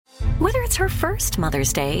Whether it's her first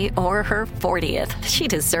Mother's Day or her 40th, she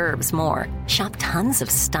deserves more. Shop tons of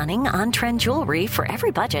stunning on-trend jewelry for every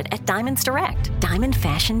budget at Diamonds Direct. Diamond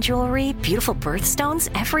fashion jewelry, beautiful birthstones,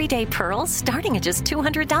 everyday pearls starting at just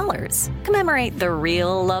 $200. Commemorate the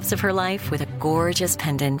real loves of her life with a gorgeous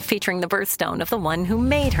pendant featuring the birthstone of the one who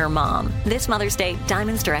made her mom. This Mother's Day,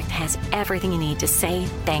 Diamonds Direct has everything you need to say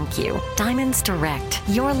thank you. Diamonds Direct.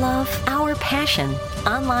 Your love, our passion.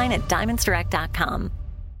 Online at diamondsdirect.com.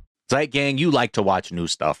 Zeit Gang, you like to watch new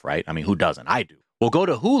stuff, right? I mean, who doesn't? I do. Well, go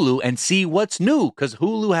to Hulu and see what's new, because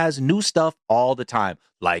Hulu has new stuff all the time,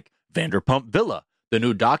 like Vanderpump Villa, the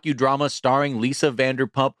new docudrama starring Lisa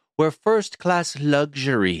Vanderpump, where first-class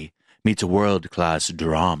luxury meets world-class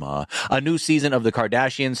drama. A new season of The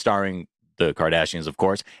Kardashians starring the Kardashians, of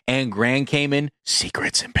course, and Grand Cayman,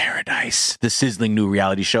 Secrets in Paradise, the sizzling new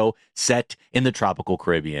reality show set in the tropical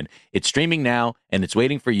Caribbean. It's streaming now, and it's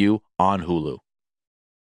waiting for you on Hulu.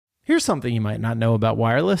 Here's something you might not know about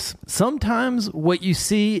wireless. Sometimes what you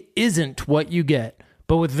see isn't what you get.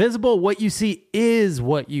 But with Visible, what you see is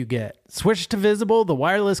what you get. Switch to Visible, the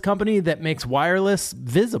wireless company that makes wireless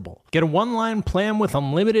visible. Get a one-line plan with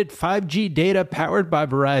unlimited 5G data powered by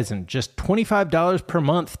Verizon. Just $25 per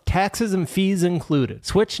month, taxes and fees included.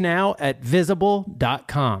 Switch now at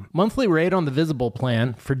Visible.com. Monthly rate on the Visible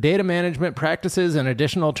plan. For data management practices and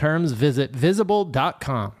additional terms, visit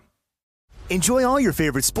Visible.com. Enjoy all your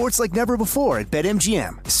favorite sports like never before at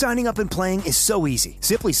BetMGM. Signing up and playing is so easy.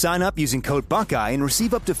 Simply sign up using code Buckeye and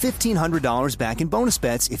receive up to $1,500 back in bonus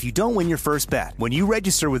bets if you don't win your first bet. When you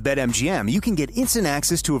register with BetMGM, you can get instant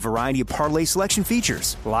access to a variety of parlay selection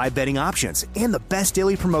features, live betting options, and the best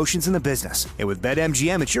daily promotions in the business. And with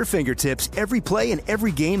BetMGM at your fingertips, every play and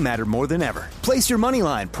every game matter more than ever. Place your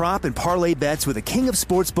moneyline, prop, and parlay bets with the king of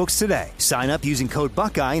sportsbooks today. Sign up using code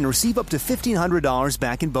Buckeye and receive up to $1,500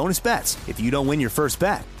 back in bonus bets if you don't win your first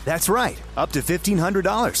bet. That's right, up to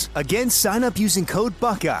 $1,500. Again, sign up using code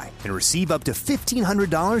Buckeye and receive up to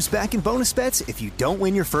 $1,500 back in bonus bets if you don't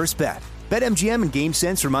win your first bet. BetMGM and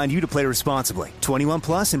GameSense remind you to play responsibly. 21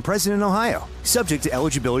 plus and present in Ohio. Subject to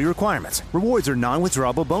eligibility requirements. Rewards are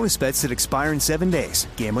non-withdrawable bonus bets that expire in 7 days.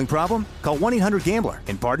 Gambling problem? Call 1-800-GAMBLER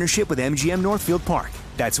in partnership with MGM Northfield Park.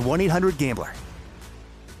 That's 1-800-GAMBLER.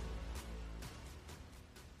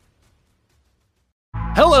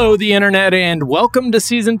 Hello, the internet, and welcome to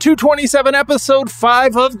season 227, episode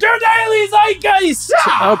 5 of The Daily Zeitgeist,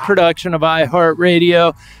 a production of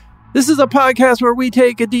iHeartRadio. This is a podcast where we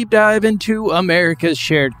take a deep dive into America's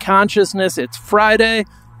shared consciousness. It's Friday,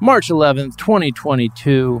 March 11th,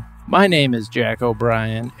 2022. My name is Jack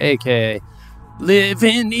O'Brien, a.k.a.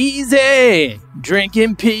 Living Easy,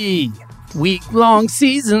 Drinking Pee, week-long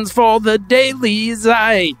seasons for The Daily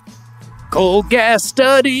Zeit. Cold gas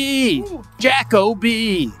study, Jack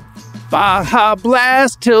O.B. Baja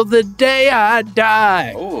Blast till the day I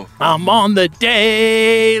die. Ooh. I'm on the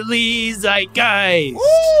Daily Zeitgeist.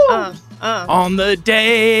 On the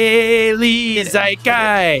Daily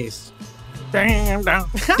Zeitgeist.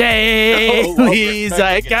 Daily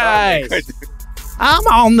Zeitgeist. I'm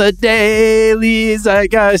on the Daily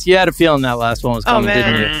Zeitgeist. You had a feeling that last one was coming,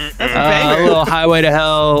 didn't you? That's a little Highway to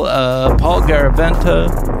Hell, Paul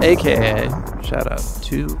Garaventa, a.k.a. shout out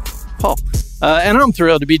to Paul. And I'm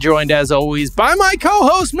thrilled to be joined, as always, by my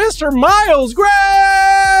co-host, Mr. Miles Gray!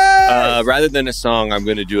 Rather than a song, I'm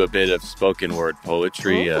going to do a bit of spoken word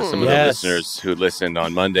poetry. Some of the listeners who listened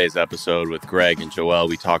on Monday's episode with Greg and Joelle,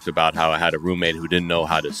 we talked about how I had a roommate who didn't know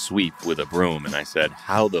how to sweep with a broom. And I said,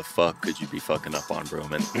 how the fuck could you be fucking up on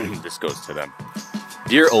broom? And this goes to them.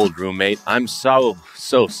 Dear old roommate, I'm so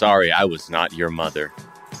sorry I was not your mother.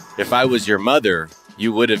 If I was your mother,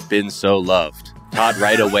 you would have been so loved. Taught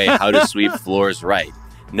right away how to sweep floors right.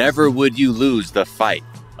 Never would you lose the fight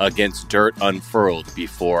against dirt unfurled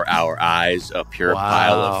before our eyes, a pure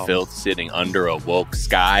pile of filth sitting under a woke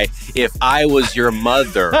sky. If I was your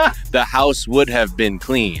mother, the house would have been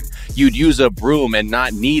clean. You'd use a broom and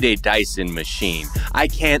not need a Dyson machine. I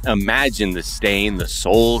can't imagine the stain, the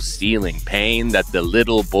soul-stealing pain that the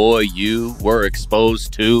little boy you were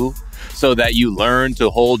exposed to, so that you learned to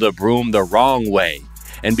hold a broom the wrong way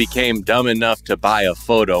and became dumb enough to buy a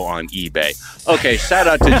photo on eBay. Okay, shout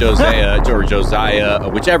out to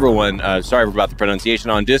Josiah, whichever one. Sorry about the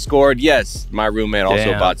pronunciation on Discord. Yes, my roommate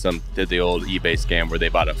also did the old eBay scam where they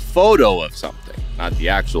bought a photo of something, not the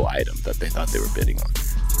actual item that they thought they were bidding on.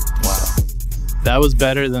 Wow. That was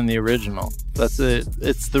better than the original. That's it.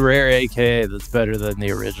 It's the rare AKA that's better than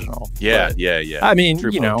the original. Yeah. I mean,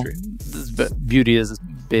 True poetry. Beauty is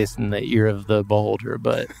based in the ear of the beholder,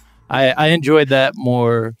 but I enjoyed that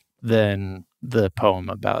more than the poem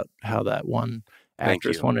about how that one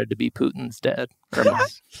actress wanted to be Putin's dad.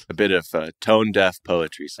 A bit of tone-deaf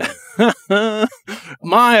poetry. So.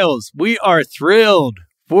 Miles, we are thrilled,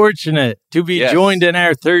 fortunate to be joined in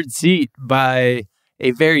our third seat by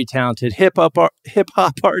a very talented hip-hop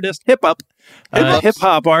artist and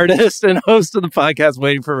host of the podcast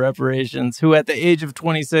Waiting for Reparations, who at the age of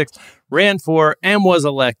 26 ran for and was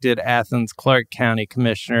elected Athens Clark County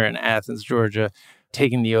Commissioner in Athens, Georgia,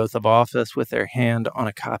 taking the oath of office with their hand on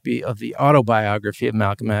a copy of the autobiography of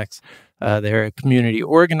Malcolm X. They're a community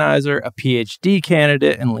organizer, a PhD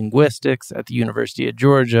candidate in linguistics at the University of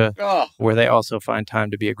Georgia, where they also find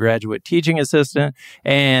time to be a graduate teaching assistant.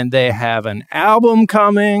 And they have an album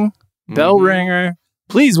coming, Bell Ringer.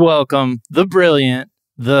 Please welcome the brilliant,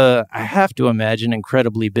 I have to imagine,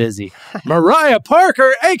 incredibly busy, Mariah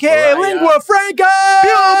Parker, a.k.a. Lingua Franca!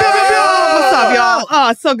 What's up, y'all? Oh,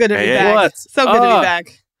 it's so good to be back. So good to be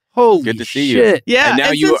back. Holy good to see shit. you. Yeah,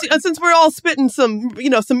 and since we're all spitting some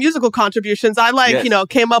musical contributions, I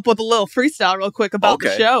came up with a little freestyle real quick about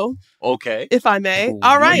the show. Okay. If I may. Please.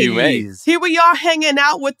 All right. You may. Here we are hanging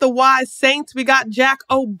out with the wise saints. We got Jack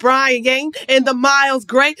O'Brien and the Miles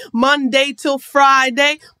Gray, Monday till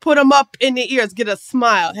Friday. Put them up in the ears. Get a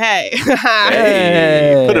smile. Hey.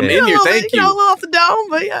 Hey. Put them in here. Thank you. A little off the dome,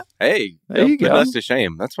 but yeah. Hey. There you go. That's a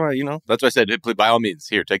shame. That's why, I said, by all means,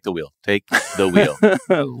 here, take the wheel. Take the wheel.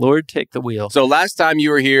 Lord, take the wheel. So last time you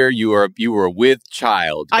were here, you were with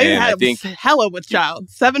child. I think hella with child.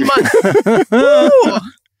 7 months. Woo!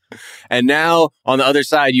 And now, on the other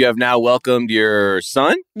side, you have now welcomed your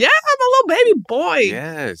son? Yeah, I'm a little baby boy.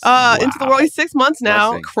 Yes. Into the world. He's 6 months now,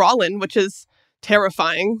 Blessing. crawling, which is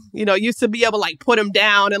terrifying. Used to be able to put him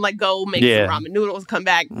down and go make some ramen noodles, come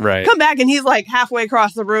back. Right. Come back and he's halfway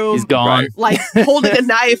across the room. He's gone. Holding a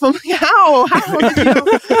knife. I'm like, how did you?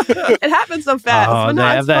 It happens so fast. Oh, but they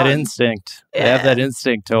have that fun. instinct. Yeah. They have that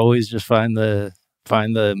instinct to always just find the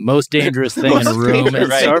most dangerous thing in a room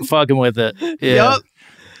and start fucking with it. Yeah. Yep.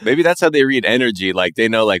 Maybe that's how they read energy. They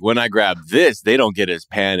know, when I grab this, they don't get as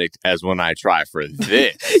panicked as when I try for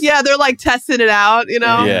this. Yeah, they're testing it out,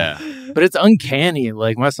 Yeah. But it's uncanny.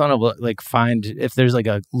 My son will find if there's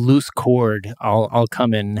a loose cord, I'll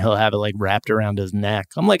come in and he'll have it wrapped around his neck.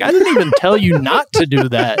 I'm like, I didn't even tell you not to do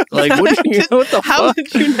that. What the How fuck?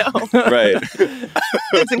 did you know? Right.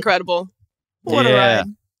 It's incredible. What a ride.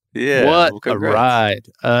 Yeah. What a ride.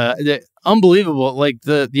 Unbelievable.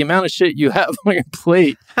 The amount of shit you have on your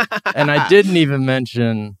plate. And I didn't even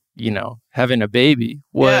mention, having a baby.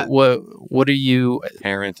 What are you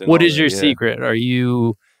Parent and what all is that, your secret? Are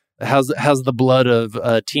you how's the blood of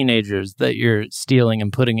teenagers that you're stealing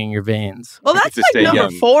and putting in your veins? Well, that's To stay number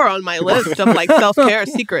young. 4 on my list of self-care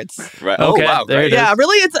secrets. Right. Okay, Oh, wow. there Great. it is. Yeah,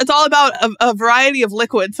 really, it's all about a variety of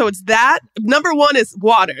liquids. So it's that. Number 1 is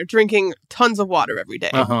water, drinking tons of water every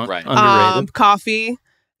day. Right. Underrated. Coffee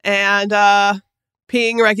and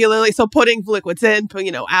peeing regularly. So putting liquids in,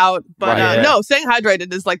 out. But no, staying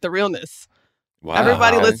hydrated is the realness. Wow.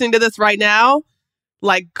 Everybody listening to this right now,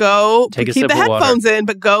 go Take a keep sip the of water. headphones in,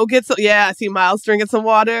 but go get some. Yeah, I see Miles drinking some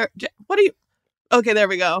water. What are you? Okay, there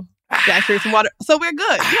we go. Jack drinking some water. So we're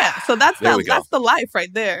good. Yeah. So that's There we go. that's the life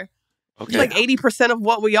right there. Okay. It's 80% of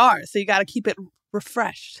what we are. So you got to keep it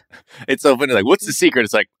refreshed. It's so funny. What's the secret?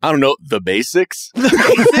 It's I don't know, the basics. The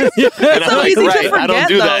basics. And It's so I'm easy right, to forget, I don't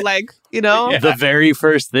do though. that. The very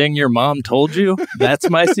first thing your mom told you? That's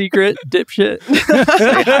my secret, dipshit.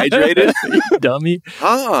 Stay hydrated. You dummy.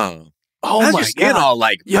 Oh. Oh How's my your skin God. all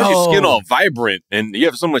how's your skin all vibrant and you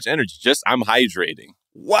have so much energy? Just I'm hydrating.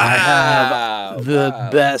 Wow. I have the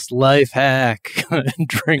best life hack.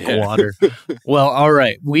 Drink water. Well, all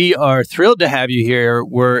right. We are thrilled to have you here.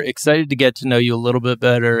 We're excited to get to know you a little bit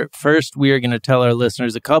better. First, we are going to tell our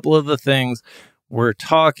listeners a couple of the things we're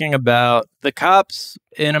talking about. The cops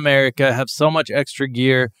in America have so much extra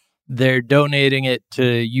gear. They're donating it to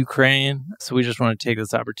Ukraine. So we just want to take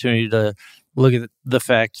this opportunity to look at the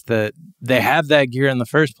fact that they have that gear in the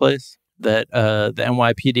first place, that the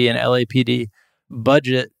NYPD and LAPD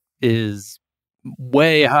budget is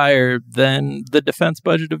way higher than the defense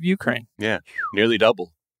budget of Ukraine. Yeah, nearly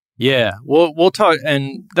double. Yeah, we'll talk,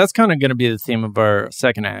 and that's kind of going to be the theme of our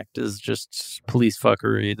second act, is just police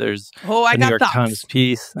fuckery. There's I a New got York thoughts. Times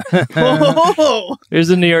piece. Oh. There's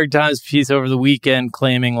a New York Times piece over the weekend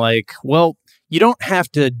claiming you don't have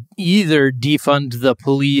to either defund the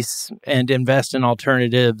police and invest in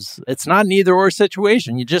alternatives. It's not an either or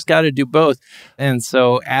situation. You just got to do both. And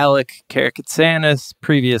so Alec Karakatsanis,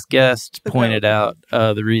 previous guest, pointed out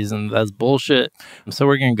the reason that's bullshit. So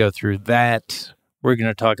we're going to go through that. We're going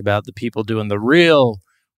to talk about the people doing the real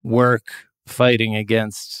work fighting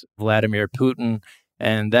against Vladimir Putin.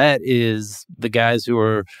 And that is the guys who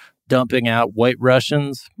are dumping out White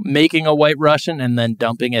Russians, making a White Russian and then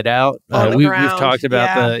dumping it out. We've talked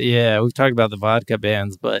about we've talked about the vodka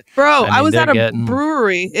bans, but bro, I was at a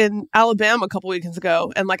brewery in Alabama a couple weekends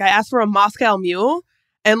ago, and like I asked for a Moscow Mule,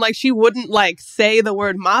 and like she wouldn't like say the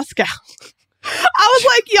word Moscow. I was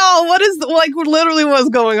like, y'all, what is literally what's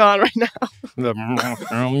going on right now? The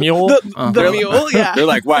mule? The mule, yeah. They're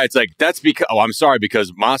like, why? It's like, that's because, I'm sorry,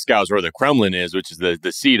 because Moscow is where the Kremlin is, which is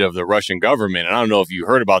the seat of the Russian government. And I don't know if you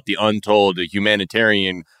heard about the untold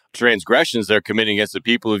humanitarian transgressions they're committing against the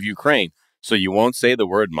people of Ukraine. So you won't say the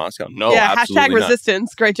word Moscow? No, absolutely hashtag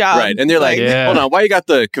resistance. Great job. Right. And they're like, hold on, why you got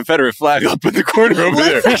the Confederate flag up in the corner over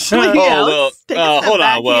there? Let's hold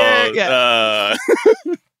on. Well,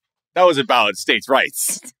 that was about states'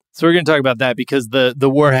 rights. So we're going to talk about that because the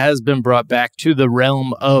war has been brought back to the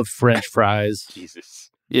realm of French fries. Jesus.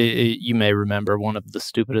 You may remember one of the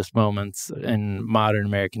stupidest moments in modern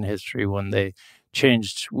American history when they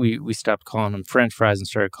changed, we stopped calling them French fries and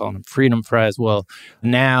started calling them freedom fries. Well,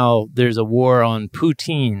 now there's a war on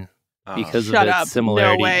poutine because of its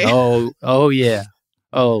similarity. No way. Oh yeah.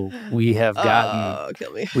 Oh, we have gotten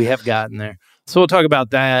kill me. We have gotten there. So we'll talk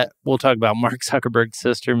about that. We'll talk about Mark Zuckerberg's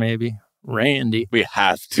sister, maybe. Randy. We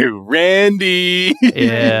have to. Randy.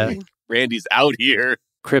 Yeah. Randy's out here.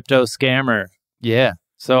 Crypto scammer. Yeah.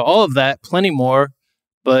 So all of that, plenty more.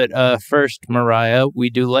 But first, Mariah, we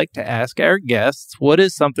do like to ask our guests, what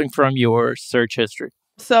is something from your search history?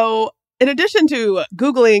 So in addition to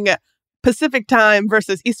Googling Pacific time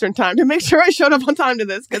versus Eastern time to make sure I showed up on time to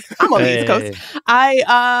this, because I'm on the East Coast,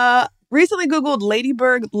 I recently Googled Lady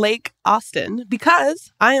Bird Lake, Austin,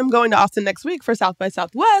 because I am going to Austin next week for South by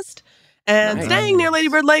Southwest and staying near Lady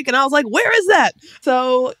Bird Lake. And I was like, where is that?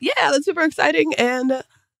 So yeah, that's super exciting and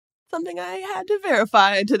something I had to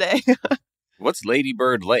verify today. What's Lady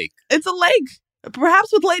Bird Lake? It's a lake,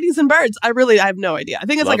 perhaps with ladies and birds. I have no idea. I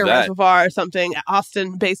think it's like a reservoir or something.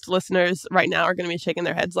 Austin-based listeners right now are going to be shaking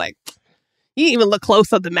their heads like, you can even look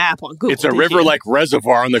close at the map on Google. It's a river-like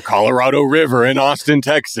reservoir on the Colorado River in Austin,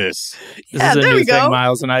 Texas. This is a new thing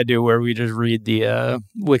Miles and I do where we just read the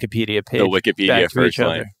Wikipedia page. The Wikipedia first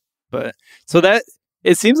line. But so that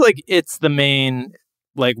it seems like it's the main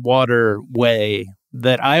like waterway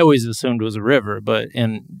that I always assumed was a river, but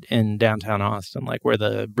in downtown Austin, like where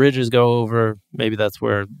the bridges go over, maybe that's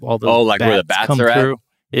where all the where the bats come are through.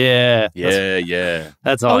 At? Yeah.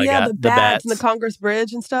 That's all I got. The bats and the Congress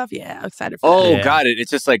Bridge and stuff. Yeah, I'm excited for that. Oh, got it.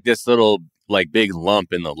 It's just like this little like big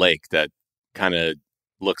lump in the lake that kind of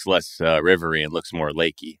looks less rivery and looks more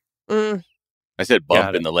lakey. I said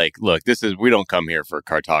bump in the lake. Look, we don't come here for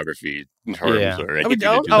cartography terms or anything.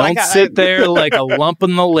 Don't sit there like a lump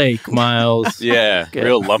in the lake, Miles. Yeah,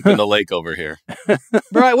 real lump in the lake over here.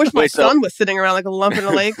 Bro, I wish my son was sitting around like a lump in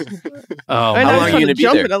the lake. How long are you going to be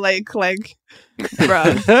jump there? In a lake, like,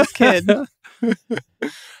 bro, this kid.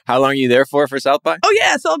 How long are you there for South by? Oh,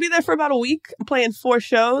 yeah. So I'll be there for about a week. I'm playing 4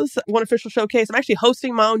 shows, 1 official showcase. I'm actually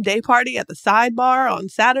hosting my own day party at the Sidebar on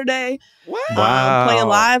Saturday. Wow. I'm playing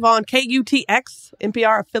live on KUTX,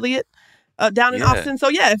 NPR affiliate, down in Austin. So,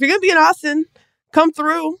 yeah, if you're going to be in Austin, come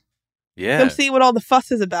through. Yeah. Come see what all the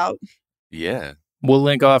fuss is about. Yeah. We'll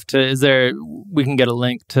link off to, we can get a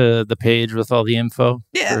link to the page with all the info?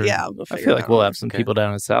 Yeah. I feel like we'll have some people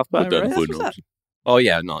down in South by, right? Oh,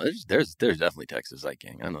 yeah, no, there's definitely Texas Light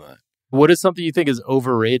Gang. I know that. What is something you think is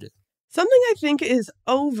overrated? Something I think is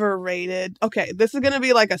overrated. Okay, this is going to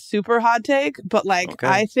be like a super hot take, but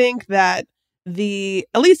I think that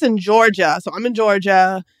at least in Georgia, so I'm in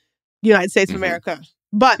Georgia, United States of America.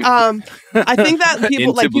 But I think that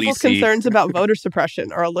people's concerns about voter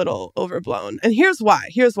suppression are a little overblown. And here's why.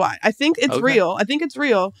 I think it's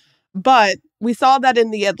real. But we saw that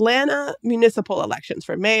in the Atlanta municipal elections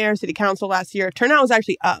for mayor, city council last year, turnout was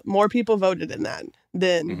actually up. More people voted in that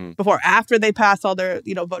than before, after they passed all their,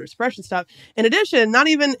 voter suppression stuff. In addition, not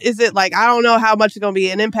even is it like, I don't know how much is going to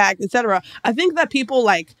be an impact, etc. I think that people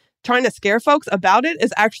trying to scare folks about it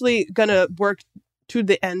is actually going to work to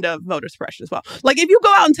the end of voter suppression as well. Like, if you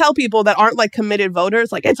go out and tell people that aren't committed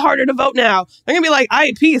voters, it's harder to vote now, they're gonna be like, all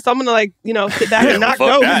right, peace, I'm gonna sit back and not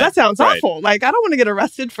go, because that sounds awful. I don't want to get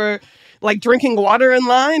arrested for drinking water in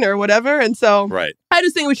line or whatever. And so I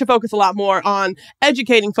just think we should focus a lot more on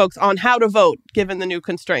educating folks on how to vote given the new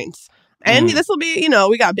constraints. And this will be,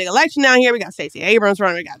 we got a big election down here. We got Stacey Abrams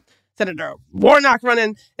running. We got Senator Warnock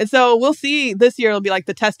running. And so we'll see this year. It'll be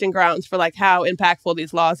the testing grounds for how impactful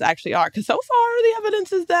these laws actually are. Because so far the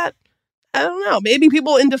evidence is that, I don't know, maybe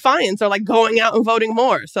people in defiance are going out and voting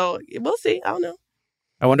more. So we'll see. I don't know.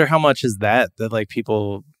 I wonder how much is that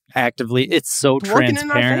people, actively, it's so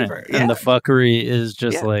transparent, and the fuckery is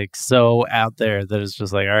just like so out there that it's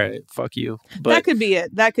just like, all right, fuck you. But that could be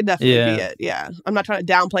it. That could definitely be it. Yeah, I'm not trying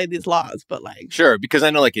to downplay these laws, but like, sure, because I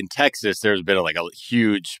know like in Texas, there's been like a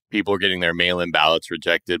huge people getting their mail-in ballots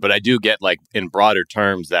rejected, but I do get like in broader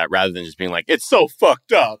terms that rather than just being like, it's so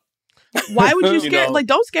fucked up. Why would you scare? Like,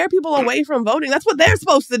 don't scare people away from voting. That's what they're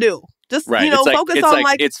supposed to do. Just focus on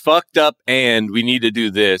like it's fucked up, and we need to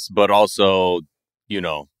do this, but also, there's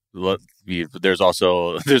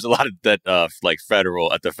a lot of that like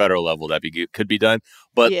at the federal level that could be done,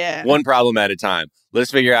 but one problem at a time.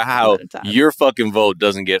 Let's figure out how your fucking vote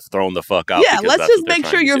doesn't get thrown the fuck out. Yeah, let's just make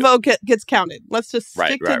sure your vote gets counted. Let's just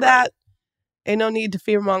stick to that. Ain't no need to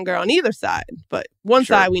fearmonger on either side, but one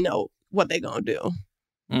side we know what they gonna do.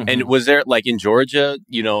 Mm-hmm. And was there like in Georgia,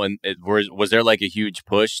 was there like a huge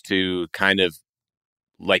push to kind of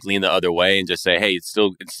like lean the other way and just say, hey, it's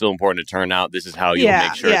still important to turn out. This is how you'll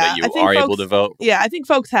make sure that you are able to vote. Yeah, I think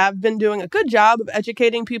folks have been doing a good job of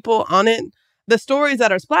educating people on it. The stories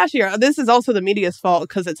that are splashier, this is also the media's fault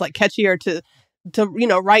because it's like catchier to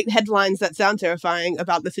write headlines that sound terrifying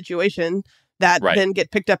about the situation that then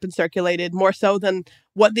get picked up and circulated more so than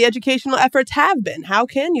what the educational efforts have been. How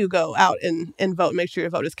can you go out and vote and make sure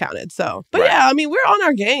your vote is counted? So, but yeah, I mean, we're on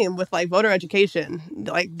our game with like voter education.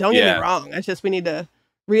 Like, don't get me wrong. It's just we need to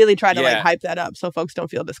really try to like hype that up so folks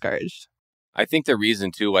don't feel discouraged. I think the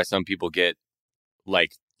reason too why some people get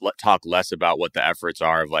like talk less about what the efforts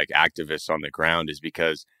are of like activists on the ground is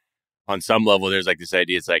because on some level there's like this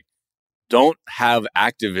idea. It's like, don't have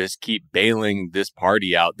activists keep bailing this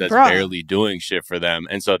party out that's barely doing shit for them.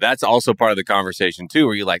 And so that's also part of the conversation, too,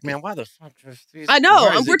 where you're like, man, why the fuck? I know.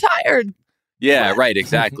 We're tired. Yeah, right.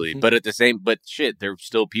 Exactly. But there's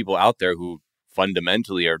still people out there who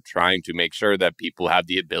fundamentally are trying to make sure that people have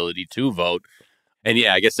the ability to vote. And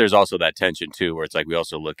yeah, I guess there's also that tension, too, where it's like we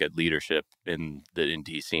also look at leadership in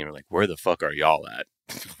D.C. and we're like, where the fuck are y'all at?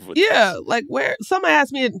 Yeah, like where somebody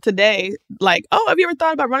asked me today, like, oh, have you ever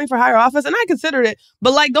thought about running for higher office? And I considered it,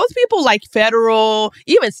 but like those people, like federal,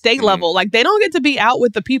 even state level, like they don't get to be out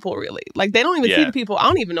with the people really. Like they don't even see the people. I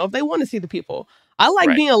don't even know if they want to see the people. I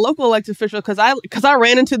like being a local elected official because I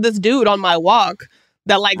ran into this dude on my walk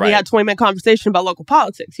that like we had 20-minute conversation about local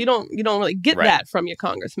politics. You don't really get that from your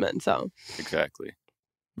congressman. So exactly,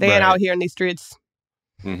 they ain't out here in these streets.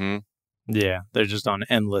 Mm-hmm. Yeah, they're just on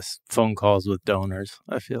endless phone calls with donors,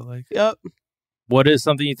 I feel like. Yep. What is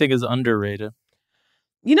something you think is underrated?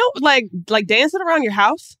 Like dancing around your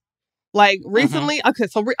house. Like recently, okay,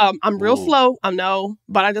 so I'm real slow, I know,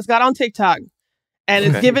 but I just got on TikTok and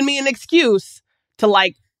it's giving me an excuse to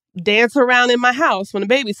like dance around in my house when the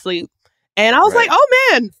baby's sleep. And I was like,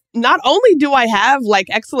 oh man, not only do I have like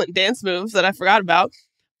excellent dance moves that I forgot about,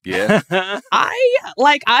 I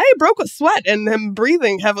broke a sweat and am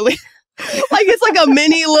breathing heavily. Like it's like a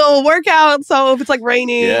mini little workout. So if it's like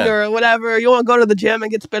raining or whatever, you want to go to the gym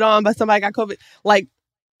and get spit on by somebody got COVID, like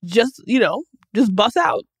just bust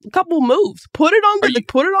out a couple moves. Put it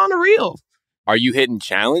on a reel. Are you hitting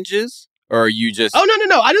challenges or are you just? Oh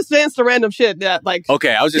no! I just danced to random shit that like.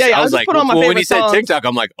 Okay, I was like, put on my when he said TikTok,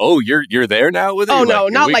 I'm like, oh, you're there now with it. Oh no,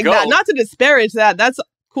 not like that. Not to disparage that. That's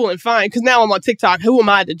cool and fine because now I'm on TikTok. Who am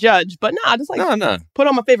I to judge? But I just like put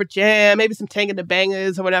on my favorite jam, maybe some Tanga the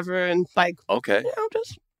Bangers or whatever, and like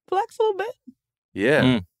just flex a little bit.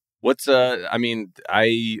 Yeah. What's I mean,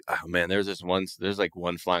 there's like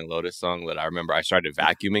one Flying Lotus song that I remember I started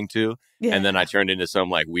vacuuming to, and then I turned into some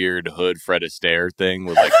like weird hood Fred Astaire thing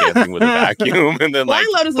with like dancing with a vacuum, and then Flying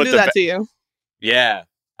Lotus will do that to you. Yeah.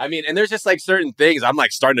 I mean, and there's just like certain things. I'm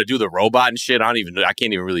like starting to do the robot and shit. I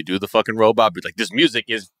can't even really do the fucking robot, but like this music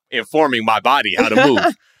is informing my body how to move.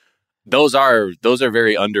 Those are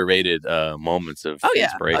very underrated moments of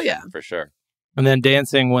inspiration for sure. And then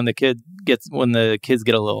dancing when the kids get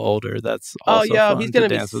a little older. That's also fun he's gonna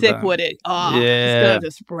be sick with it. Oh, yeah, he's gonna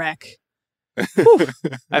just wreck.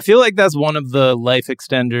 I feel like that's one of the life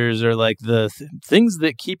extenders or like the things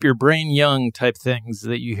that keep your brain young type things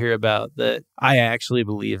that you hear about that I actually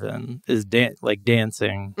believe in is like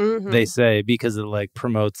dancing. They say because it like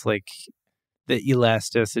promotes like the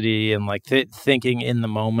elasticity and like thinking in the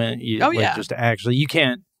moment. Just actually you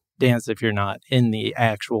can't dance if you're not in the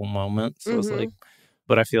actual moment. So it's like,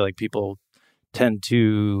 but I feel like people tend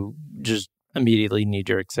to just immediately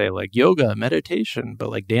knee-jerk say like yoga, meditation,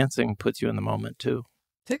 but like dancing puts you in the moment too.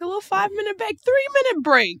 Take a little 5-minute break, 3-minute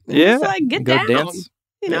break. Yeah, just like get down. Dance.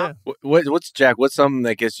 You know. What's Jack? What's something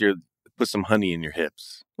that gets put some honey in your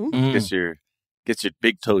hips? Gets your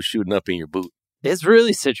big toe shooting up in your boot. It's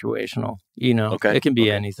really situational. You know, it can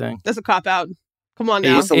be anything. That's a cop out. Come on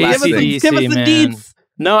now. Give us the deeds.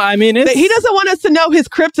 No, I mean, he doesn't want us to know his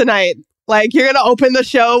kryptonite. Like, you're going to open the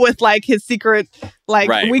show with, like, his secret, like,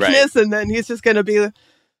 weakness, and then he's just going to be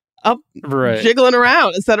up jiggling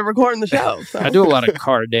around instead of recording the show. So. I do a lot of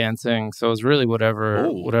car dancing, so it's really whatever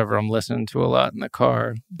I'm listening to a lot in the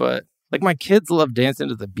car. But, like, my kids love dancing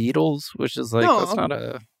to the Beatles, which is, like,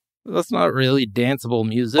 that's not really danceable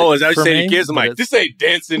music. Oh, as I was saying to kids, I'm like, this ain't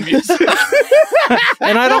dancing music.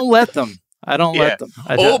 And I don't let them. I don't let them.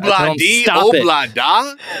 Obla-dee,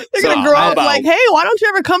 obla-da. They're going to grow up like, hey, why don't you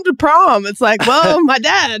ever come to prom? It's like, well, my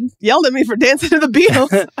dad yelled at me for dancing to the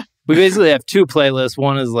Beatles. We basically have two playlists.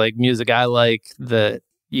 One is like music I like that,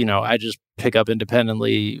 you know, I just pick up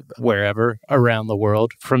independently wherever around the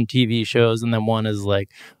world from TV shows. And then one is like,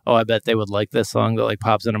 oh, I bet they would like this song that like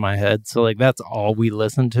pops into my head. So like that's all we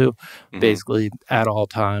listen to basically at all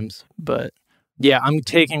times. But yeah, I'm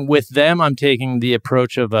taking the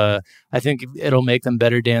approach of, I think it'll make them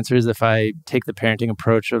better dancers if I take the parenting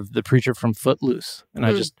approach of the preacher from Footloose. And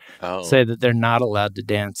I just say that they're not allowed to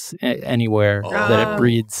dance anywhere, that it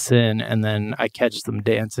breeds sin. And then I catch them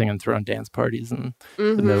dancing and throwing dance parties in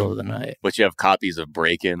the middle of the night. But you have copies of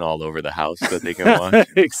Breakin' all over the house that they can watch.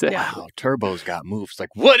 Exactly. Wow, Turbo's got moves.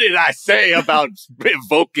 Like, what did I say about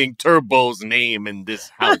evoking Turbo's name in this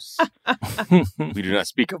house? We do not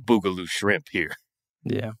speak of Boogaloo Shrimp here.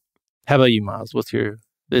 Yeah. How about you, Miles? What's your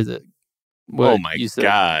visit? Oh my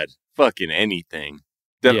God. Fucking anything.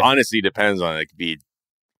 That honestly depends on, like,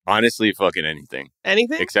 honestly fucking anything.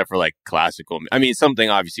 Anything? Except for like classical. I mean, something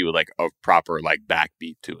obviously with like a proper like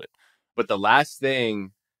backbeat to it. But the last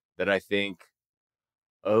thing that I think,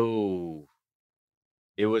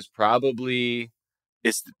 it was probably,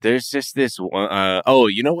 there's just this one,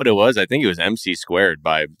 you know what it was? I think it was MC Squared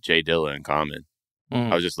by Jay Dilla and Common.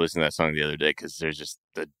 I was just listening to that song the other day because there's just,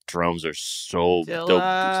 the drums are so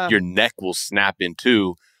dope. Your neck will snap in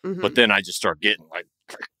two, but then I just start getting like,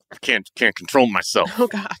 I can't control myself. Oh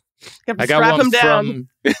God! I got one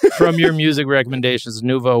from your music recommendations,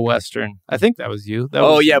 Nouveau Western. I think that was you.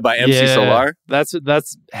 By MC Solar.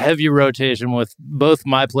 That's heavy rotation with both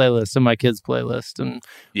my playlist and my kids' playlist, and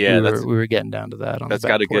we were getting down to that on the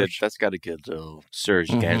back porch. That's got a good little Serge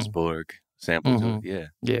Gainsbourg sample to it.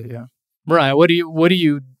 Yeah. Mariah, what do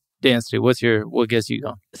you dance to? What gets you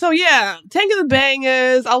going? So yeah, Tank of the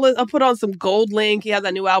Bangers. I'll put on some Gold Link. He has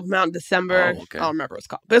that new album out in December. Oh, okay. I don't remember what it's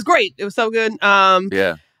called, but it's great. It was so good.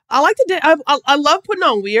 Yeah. I like to I love putting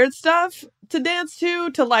on weird stuff to dance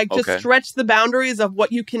to like just stretch the boundaries of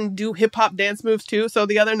what you can do hip hop dance moves to. So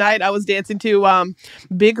the other night I was dancing to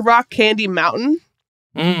Big Rock Candy Mountain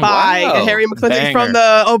by Harry McClintock from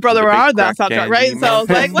the Oh Brother Where Art Thou soundtrack, right? So I was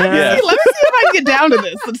like, let me see if I can get down to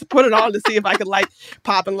this. So just put it on to see if I could like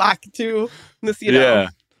pop and lock to this, little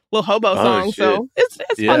hobo song. Shit. So it's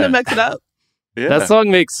fun to mix it up. Yeah. That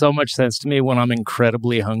song makes so much sense to me when I'm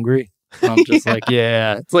incredibly hungry. I'm just like,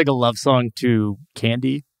 it's like a love song to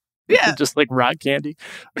candy. Yeah. Just like rock candy.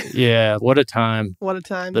 Yeah. What a time. What a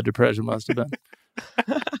time. The Depression must have been.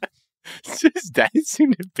 Just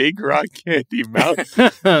dancing to Big Rock Candy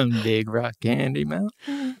Mountain. Big Rock Candy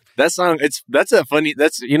Mountain. That song, what's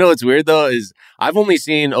weird though is I've only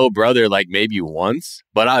seen Oh Brother like maybe once,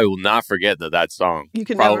 but I will not forget that song. You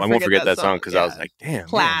can never I won't forget that song because I was like, damn,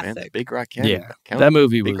 classic. man, Big Rock Candy. Yeah, that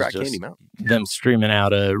movie was just them streaming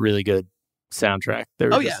out a really good soundtrack. They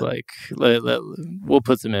were just like, we'll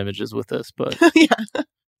put some images with this, but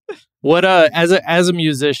What as a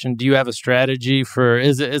musician, do you have a strategy for?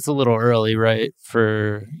 It's a little early, right,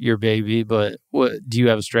 for your baby? But what do you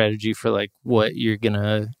have a strategy for, like what you're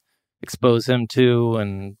gonna expose him to?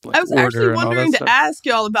 And like, I was actually wondering to ask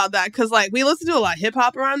y'all about that because like we listen to a lot of hip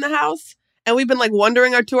hop around the house, and we've been like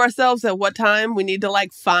wondering to ourselves at what time we need to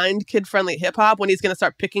like find kid friendly hip hop when he's gonna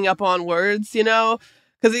start picking up on words,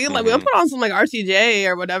 Because like we'll put on some like RTJ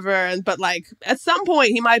or whatever, but like at some point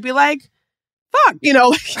he might be like, fuck,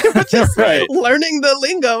 just learning the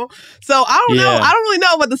lingo. So I don't know. I don't really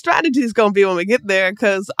know what the strategy is going to be when we get there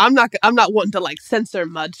because I'm not wanting to like censor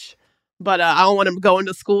much, but I don't want him going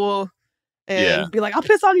to school and be like, I'll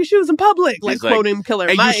piss on your shoes in public, like quoting Killer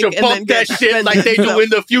Mike. You should bump that shit like they do in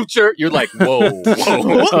the future. You're like, whoa.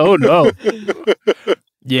 Oh no.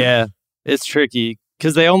 Yeah, it's tricky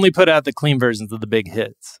because they only put out the clean versions of the big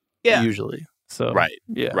hits usually. So right.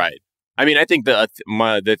 I mean, I think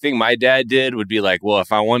the thing my dad did would be like, well,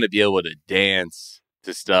 if I want to be able to dance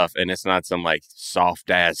to stuff and it's not some like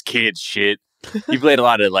soft ass kid shit, he played a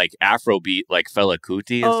lot of like Afrobeat, like Fela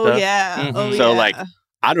Kuti and stuff. Yeah. So like,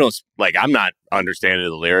 I don't like, I'm not understanding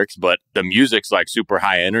the lyrics, but the music's like super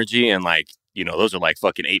high energy and like those are like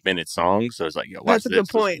fucking 8-minute songs. So it's like, yo, that's a good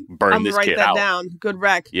point. Burn I'm this gonna write kid that out. down. Good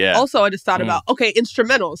rec. Yeah. Also, I just thought about, okay,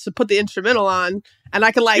 instrumentals. So put the instrumental on, and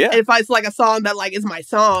I can if it's like a song that like is my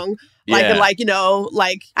song, like and like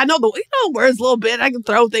I know the words a little bit. I can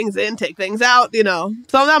throw things in, take things out. So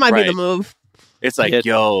that might be the move. It's like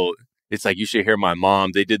it's like you should hear my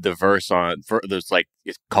mom. They did the verse there's like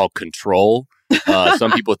it's called Control.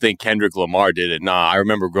 Some people think Kendrick Lamar did it. Nah, I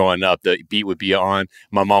remember growing up, the beat would be on.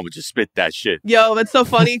 My mom would just spit that shit. Yo, that's so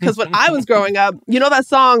funny because when I was growing up, that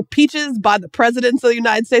song Peaches by the Presidents of the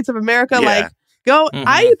United States of America? Yeah.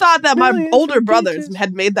 I thought that my older brothers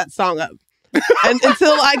had made that song up. And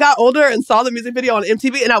until I got older and saw the music video on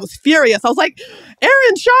MTV, and I was furious. I was like,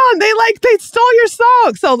 Aaron, Sean, they stole your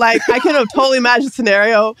song. So I can totally imagine the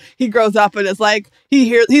scenario. He grows up and is like,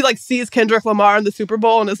 he sees Kendrick Lamar in the Super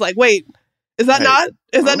Bowl and is like, wait, is that not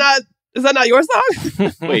your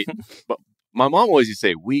song? Wait, but my mom always used to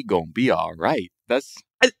say, "We gonna be all right." That's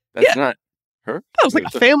not her. That was like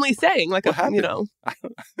a family saying, like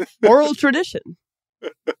oral tradition.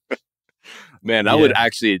 Man, I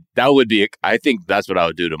think that's what I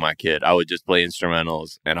would do to my kid. I would just play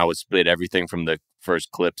instrumentals and I would split everything from the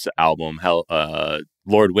first Clips album,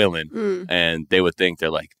 Lord Willin'. And they would think,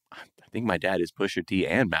 they're like, I think my dad is Pusha T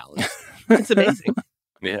and Malice. It's amazing.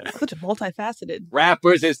 Yeah. Such a multifaceted.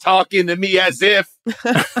 Rappers is talking to me as if.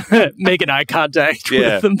 Making eye contact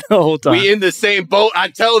with them the whole time. We in the same boat. I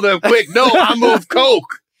tell them quick, no, I move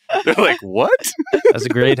coke. They're like, what? That's a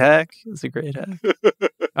great hack.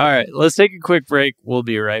 All right, let's take a quick break. We'll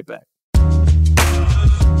be right back.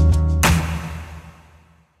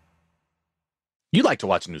 You like to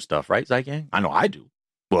watch new stuff, right, Zygang? I know I do.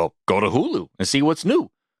 Well, go to Hulu and see what's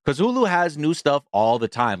new. Because Hulu has new stuff all the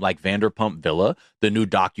time, like Vanderpump Villa, the new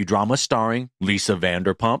docudrama starring Lisa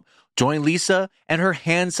Vanderpump. Join Lisa and her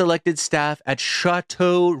hand-selected staff at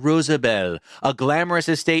Chateau Rosabelle, a glamorous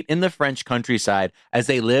estate in the French countryside, as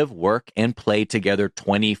they live, work, and play together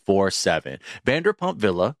 24/7. Vanderpump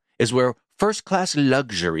Villa is where first-class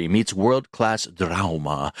luxury meets world-class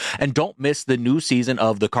drama. And don't miss the new season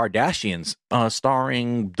of The Kardashians,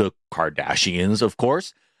 starring the Kardashians, of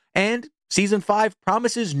course. And Season 5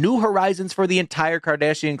 promises new horizons for the entire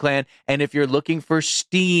Kardashian clan, and if you're looking for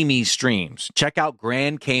steamy streams, check out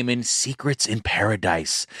Grand Cayman Secrets in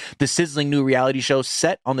Paradise, the sizzling new reality show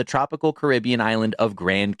set on the tropical Caribbean island of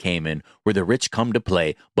Grand Cayman, where the rich come to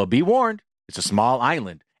play. But be warned, it's a small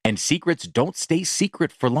island, and secrets don't stay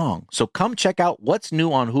secret for long. So come check out what's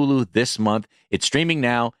new on Hulu this month. It's streaming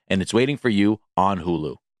now, and it's waiting for you on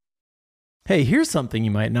Hulu. Hey, here's something you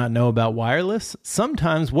might not know about wireless.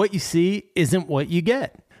 Sometimes what you see isn't what you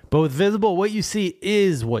get. But with Visible, what you see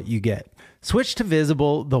is what you get. Switch to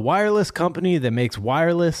Visible, the wireless company that makes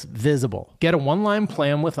wireless visible. Get a one-line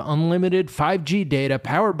plan with unlimited 5G data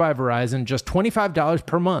powered by Verizon, just $25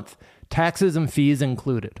 per month. Taxes and fees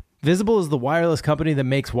included. Visible is the wireless company that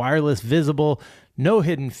makes wireless visible. No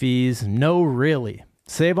hidden fees, no really.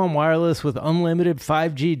 Save on wireless with unlimited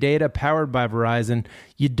 5G data powered by Verizon.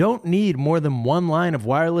 You don't need more than one line of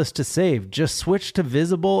wireless to save. Just switch to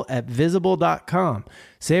Visible at Visible.com.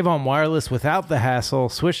 Save on wireless without the hassle.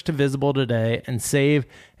 Switch to Visible today and save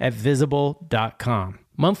at Visible.com.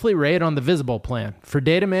 Monthly rate on the Visible plan. For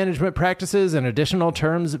data management practices and additional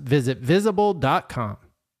terms, visit Visible.com.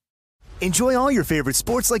 Enjoy all your favorite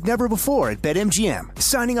sports like never before at BetMGM.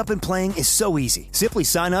 Signing up and playing is so easy. Simply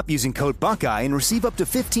sign up using code Buckeye and receive up to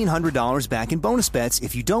 $1,500 back in bonus bets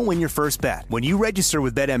if you don't win your first bet. When you register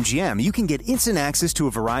with BetMGM, you can get instant access to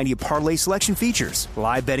a variety of parlay selection features,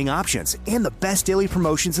 live betting options, and the best daily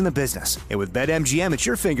promotions in the business. And with BetMGM at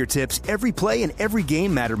your fingertips, every play and every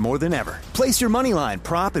game matter more than ever. Place your moneyline,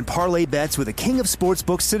 prop, and parlay bets with the king of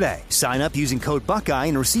sportsbooks today. Sign up using code Buckeye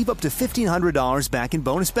and receive up to $1,500 back in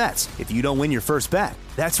bonus bets if you don't win your first bet.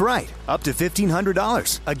 That's right, up to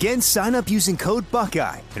 $1,500. Again, sign up using code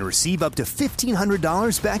Buckeye and receive up to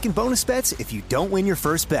 $1,500 back in bonus bets if you don't win your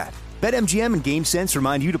first bet. BetMGM and GameSense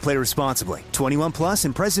remind you to play responsibly. 21 plus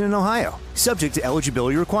and present in Ohio. Subject to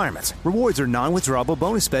eligibility requirements. Rewards are non-withdrawable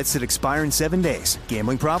bonus bets that expire in 7 days.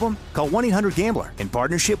 Gambling problem? Call 1-800-GAMBLER in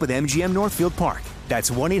partnership with MGM Northfield Park. That's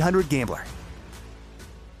 1-800-GAMBLER.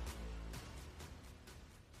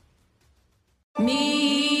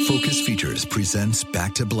 Focus Features presents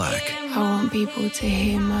Back to Black. I want people to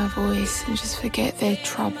hear my voice and just forget their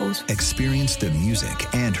troubles. Experience the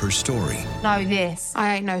music and her story. Know this,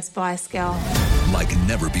 I ain't no Spice Girl. Like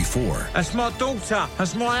never before. That's my daughter.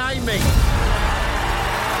 That's my Amy.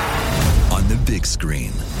 On the big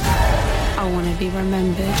screen. I want to be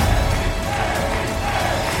remembered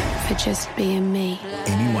for for just being me.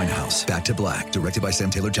 Amy Winehouse, Back to Black, directed by Sam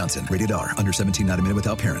Taylor Johnson. Rated R, under 17, not a minute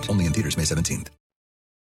without parent. Only in theaters May 17th.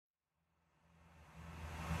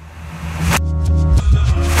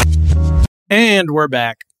 And we're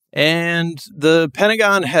back. And the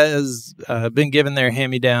Pentagon has been giving their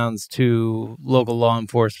hand-me-downs to local law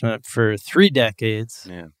enforcement for 3 decades.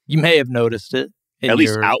 Yeah. You may have noticed it in at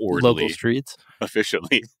least your outwardly, local streets.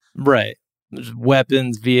 Officially. Right. There's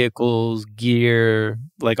weapons, vehicles, gear.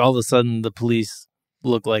 Like, all of a sudden, the police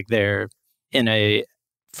look like they're in a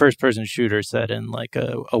first-person shooter set in, like,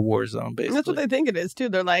 a war zone, basically. That's what they think it is, too.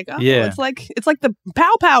 They're like, oh, yeah. it's like the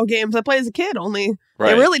pow-pow games I played as a kid, only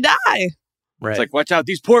they really die. Right. It's like, watch out,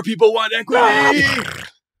 these poor people want equity.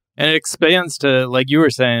 And it expands to, like you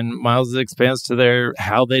were saying, Miles, it expands to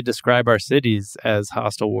how they describe our cities as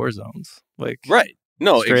hostile war zones. Like, right.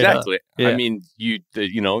 No, exactly. Yeah. I mean, you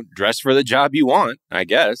dress for the job you want, I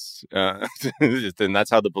guess. And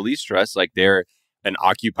that's how the police dress. Like, they're an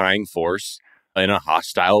occupying force in a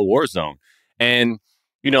hostile war zone. And,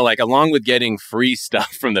 like, along with getting free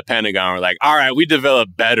stuff from the Pentagon, we're like, all right, we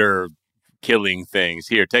developed better killing things.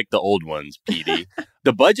 Here, take the old ones, PD.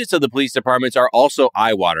 The budgets of the police departments are also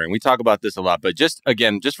eye-watering. We talk about this a lot, but just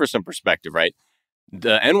for some perspective, right?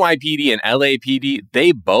 The NYPD and LAPD,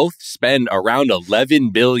 they both spend around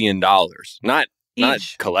 $11 billion. Not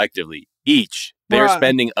collectively. Each. They're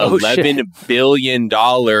spending $11 billion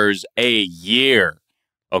a year,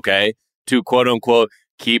 okay? To, quote-unquote,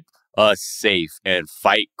 keep us safe and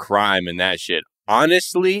fight crime and that shit.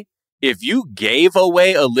 Honestly, if you gave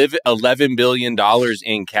away $11 billion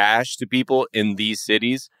in cash to people in these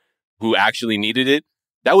cities who actually needed it,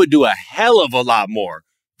 that would do a hell of a lot more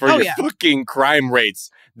for your fucking crime rates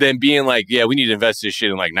than being like, yeah, we need to invest this shit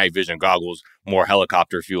in like night vision goggles, more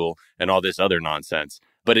helicopter fuel, and all this other nonsense.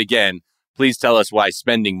 But again, please tell us why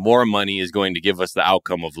spending more money is going to give us the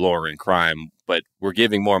outcome of lowering crime. But we're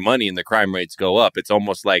giving more money and the crime rates go up. It's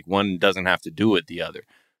almost like one doesn't have to do with the other.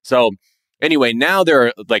 So anyway, now there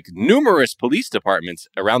are like numerous police departments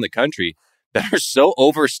around the country that are so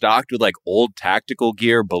overstocked with like old tactical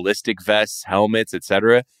gear, ballistic vests, helmets,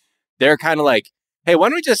 etc. They're kind of like, hey, why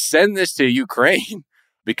don't we just send this to Ukraine?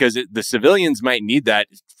 Because the civilians might need that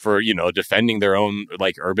for, defending their own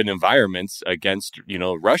like urban environments against,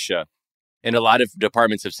 Russia. And a lot of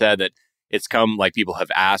departments have said that it's come like people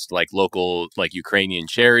have asked like local like Ukrainian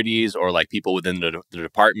charities or like people within the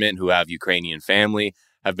department who have Ukrainian family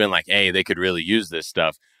have been like, hey, they could really use this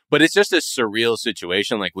stuff. But it's just a surreal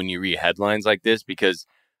situation, like when you read headlines like this, because,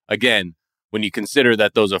 again, when you consider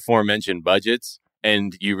that those aforementioned budgets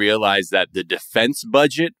and you realize that the defense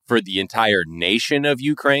budget for the entire nation of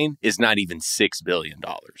Ukraine is not even $6 billion.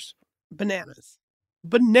 Bananas.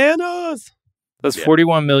 That's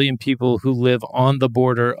 41 million people who live on the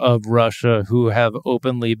border of Russia who have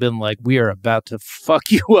openly been like, we are about to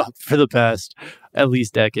fuck you up for the past at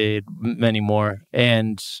least decade, many more.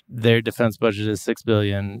 And their defense budget is $6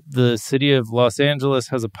 billion. The city of Los Angeles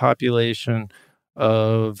has a population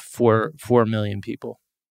of 4 million people.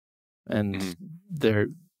 And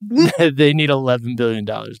they need $11 billion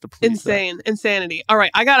to police Insanity. All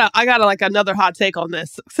right, I gotta like another hot take on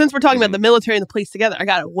this. Since we're talking about the military and the police together, I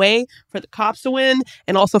got a way for the cops to win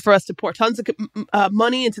and also for us to pour tons of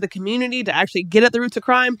money into the community to actually get at the roots of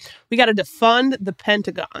crime. We got to defund the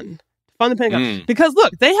Pentagon. Because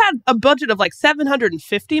look, they had a budget of like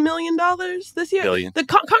 $750 million this year. The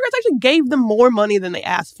Congress actually gave them more money than they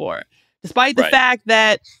asked for, despite the fact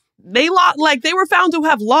that they were found to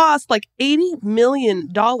have lost like $80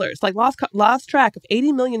 million, like lost track of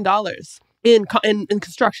 $80 million in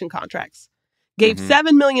construction contracts. Gave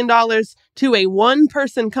 $7 million to a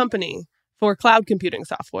one-person company for cloud computing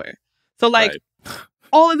software. So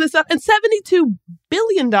all of this stuff, and $72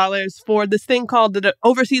 billion for this thing called the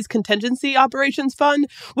Overseas Contingency Operations Fund,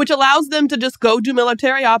 which allows them to just go do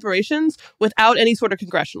military operations without any sort of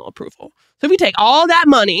congressional approval. So if we take all that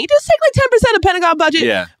money, just take like 10% of Pentagon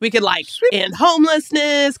budget, we could like end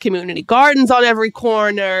homelessness, community gardens on every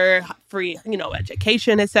corner, free,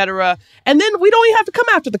 education, etc. And then we don't even have to come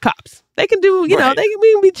after the cops. They can do, they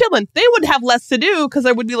can be chilling. They would have less to do because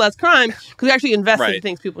there would be less crime because we actually invest in the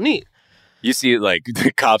things people need. You see, like,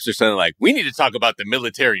 the cops are saying, like, we need to talk about the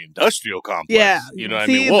military-industrial complex. Yeah. You know what I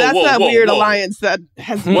mean? That's that weird alliance that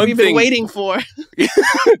we've been waiting for. They're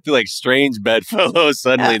like strange bedfellows.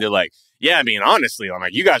 Suddenly they're like, yeah, I mean, honestly, I'm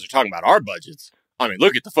like, you guys are talking about our budgets. I mean,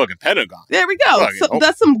 look at the fucking Pentagon. There we go.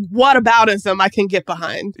 That's some whataboutism I can get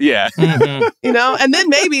behind. Yeah. And then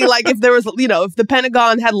maybe, like, if there was, if the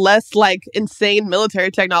Pentagon had less, like, insane military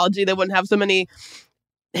technology, they wouldn't have so many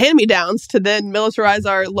hand-me-downs to then militarize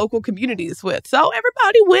our local communities with. So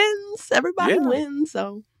everybody wins. Wins.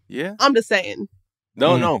 So Yeah. I'm just saying.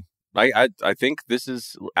 No. I think this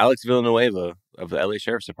is Alex Villanueva of the LA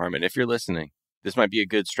Sheriff's Department. If you're listening, this might be a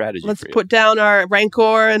good strategy Let's for you. put down our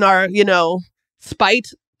rancor and our, spite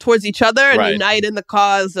towards each other and unite in the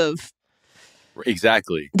cause of...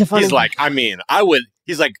 Exactly. Defining. He's like,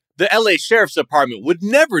 he's like, the LA Sheriff's Department would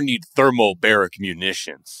never need thermobaric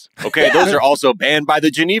munitions. Okay, those are also banned by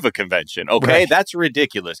the Geneva Convention. Okay, That's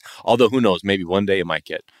ridiculous. Although, who knows? Maybe one day it might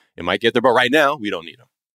get there. But right now, we don't need them.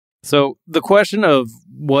 So the question of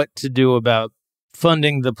what to do about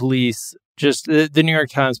funding the police, just the New York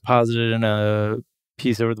Times posited in a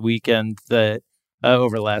piece over the weekend that,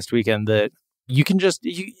 over last weekend, that you can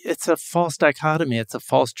it's a false dichotomy. It's a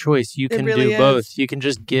false choice. You can do both. You can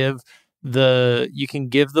just give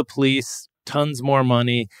the police tons more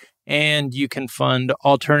money, and you can fund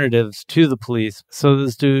alternatives to the police. So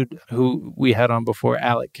this dude who we had on before,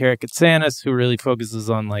 Alec Karakatsanis, who really focuses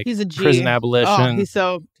on he's a G. prison abolition.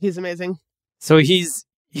 Oh, he's amazing. So he's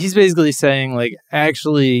basically saying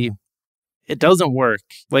actually it doesn't work.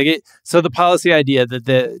 So the policy idea that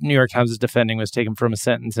the New York Times is defending was taken from a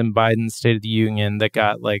sentence in Biden's State of the Union that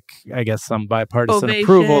got I guess some bipartisan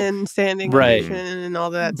approval, standing ovation, and all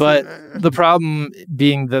that. But the problem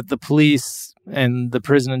being that the police and the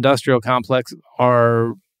prison industrial complex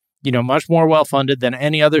are, much more well-funded than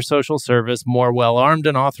any other social service, more well-armed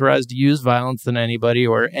and authorized to use violence than anybody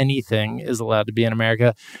or anything is allowed to be in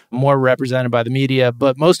America, more represented by the media.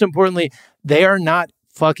 But most importantly, they are not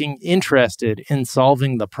fucking interested in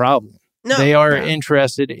solving the problem. No, they are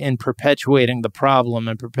interested in perpetuating the problem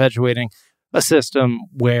and perpetuating a system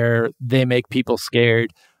where they make people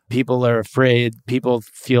scared. People are afraid. People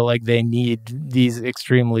feel like they need these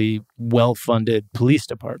extremely well-funded police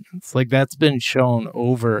departments. That's been shown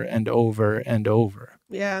over and over and over.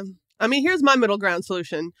 Yeah. I mean, here's my middle ground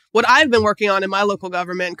solution. What I've been working on in my local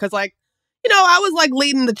government, because I was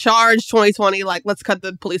leading the charge 2020, let's cut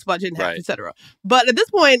the police budget in half, etc. But at this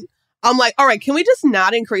point, I'm like, all right, can we just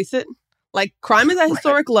not increase it? Crime is at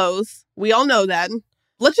historic lows. We all know that.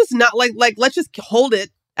 Let's just not let's just hold it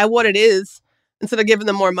at what it is instead of giving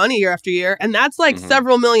them more money year after year. And that's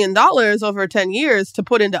several $1 million over 10 years to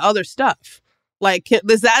put into other stuff.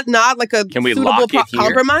 Is that not a suitable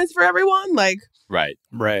compromise for everyone?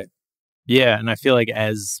 Right. Yeah. And I feel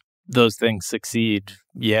as those things succeed,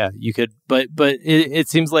 you could, but it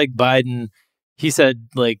seems like Biden, he said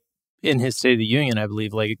in his State of the Union, I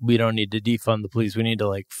believe, we don't need to defund the police. We need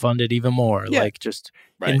to fund it even more,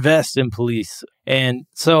 invest in police. And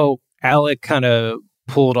so Alec kind of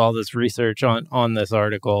pulled all this research on this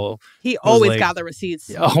article. He always got the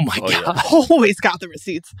receipts. Oh my God. Yeah. Always got the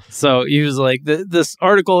receipts. So he was like, this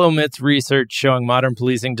article omits research showing modern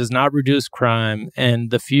policing does not reduce crime,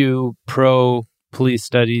 and the few pro-police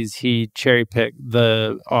studies he cherry-picked,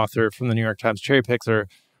 the author from the New York Times cherry-picks, are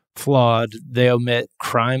flawed. They omit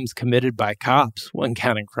crimes committed by cops when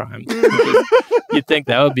counting crimes. You'd think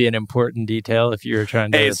that would be an important detail if you were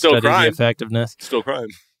trying to study the effectiveness. Still crime.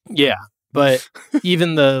 Yeah. But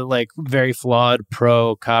even the very flawed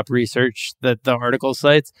pro-cop research that the article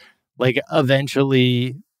cites,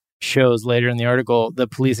 eventually shows later in the article that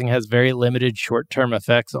policing has very limited short-term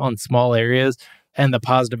effects on small areas, and the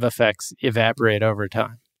positive effects evaporate over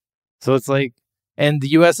time. So it's and the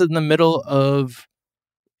U.S. is in the middle of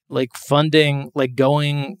funding,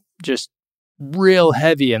 going just real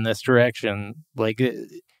heavy in this direction.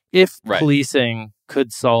 If policing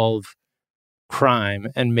could solve crime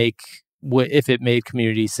and if it made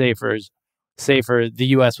communities safer, the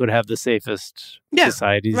U.S. would have the safest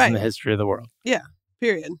societies in the history of the world. Yeah,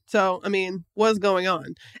 period. So, I mean, what's going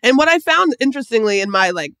on? And what I found interestingly in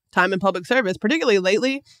my time in public service, particularly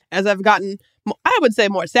lately, as I've gotten, I would say,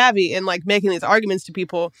 more savvy in making these arguments to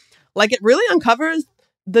people, it really uncovers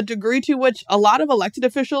the degree to which a lot of elected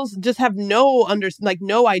officials just have no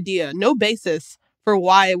idea, no basis for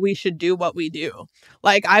why we should do what we do.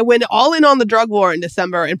 I went all in on the drug war in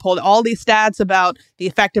December and pulled all these stats about the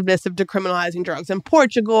effectiveness of decriminalizing drugs in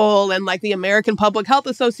Portugal, and the American Public Health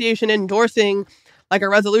Association endorsing a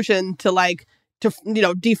resolution to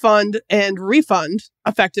defund and refund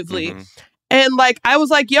effectively. Mm-hmm. And I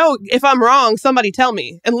was yo, if I'm wrong, somebody tell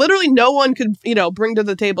me. And literally no one could, bring to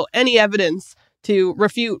the table any evidence to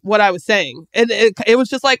refute what I was saying. And it was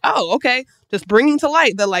just oh, okay. Just bringing to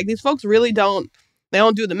light that these folks really don't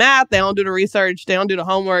do the math. They don't do the research. They don't do the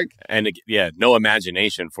homework. And no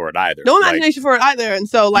imagination for it either. No imagination for it either. And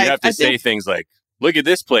so you have to say things look at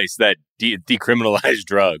this place that decriminalized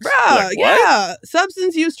drugs. Bruh, yeah.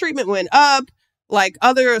 Substance use treatment went up.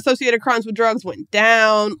 Other associated crimes with drugs went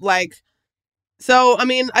down. So, I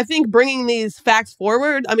mean, I think bringing these facts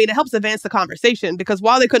forward, it helps advance the conversation, because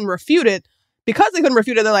while they couldn't refute it, because they couldn't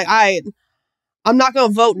refute it, they're like, I'm not going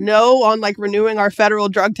to vote no on like renewing our federal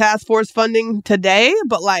drug task force funding today,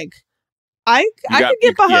 but like I could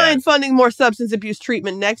get behind funding more substance abuse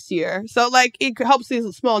treatment next year. So like it helps these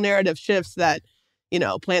small narrative shifts that, you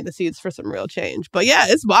know, plant the seeds for some real change. But yeah,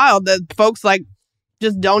 it's wild that folks like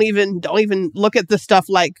just don't even look at the stuff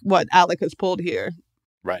like what Alec has pulled here.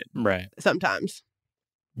 Right. Sometimes.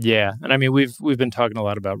 Yeah, and I mean we've been talking a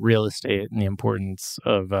lot about real estate and the importance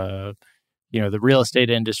of the real estate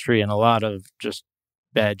industry and a lot of just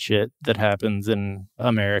bad shit that happens in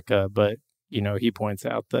America. But, you know, he points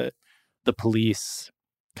out that the police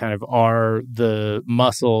kind of are the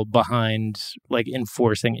muscle behind like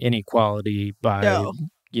enforcing inequality by,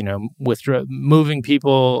 moving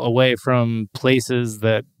people away from places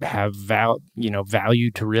that have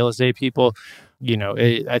value to real estate people. You know,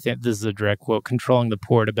 I think this is a direct quote, controlling the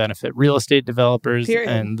poor to benefit real estate developers. Period.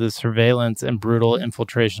 And the surveillance and brutal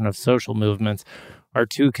infiltration of social movements are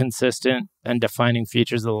two consistent and defining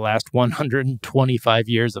features of the last 125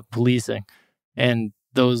 years of policing. And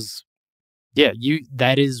those,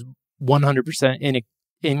 that is 100%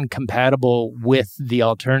 incompatible with the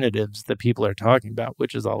alternatives that people are talking about,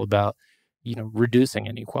 which is all about, you know, reducing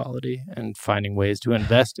inequality and finding ways to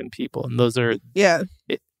invest in people. And those are...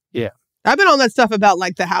 I've been on that stuff about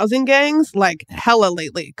like the housing gangs like hella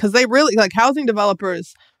lately because they really like housing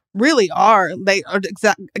developers really are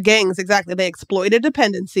gangs. Exactly. They exploit a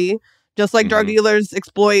dependency just like drug dealers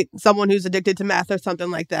exploit someone who's addicted to meth or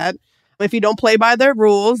something like that. If you don't play by their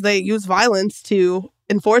rules, they use violence to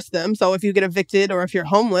enforce them. So if you get evicted or if you're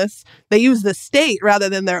homeless, they use the state rather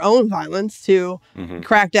than their own violence to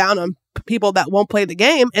crack down on people that won't play the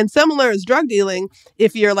game. And similar as drug dealing,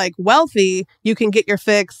 if you're like wealthy, you can get your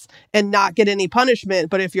fix and not get any punishment.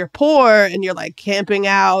 But if you're poor and you're like camping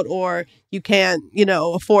out or you can't, you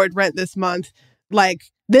know, afford rent this month, like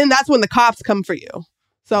then that's when the cops come for you.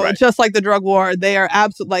 So it's just like the drug war. They are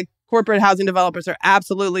absolutely like corporate housing developers are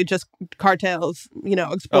absolutely just cartels, you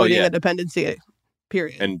know, exploiting a dependency,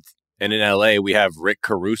 period. And in LA, we have Rick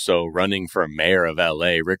Caruso running for mayor of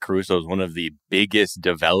LA. Rick Caruso is one of the biggest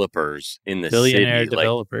developers in the billionaire city.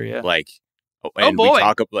 developer, we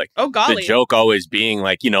talk about like golly. The joke always being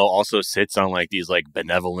like, you know, also sits on like these like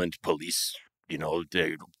benevolent police, you know,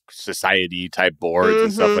 society type boards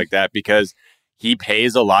and stuff like that because he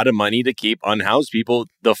pays a lot of money to keep unhoused people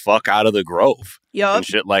the fuck out of the Grove and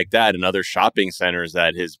shit like that and other shopping centers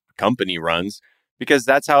that his company runs because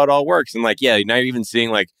that's how it all works. And like, yeah, now you're even seeing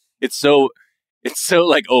like, it's so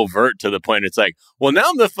like overt to the point. It's like, well, now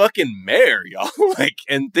I'm the fucking mayor, y'all. Like,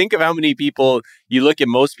 and think of how many people you look at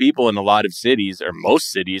most people in a lot of cities or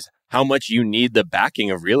most cities, how much you need the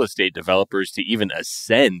backing of real estate developers to even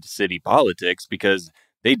ascend city politics because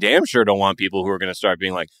they damn sure don't want people who are going to start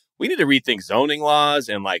being like, we need to rethink zoning laws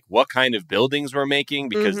and like what kind of buildings we're making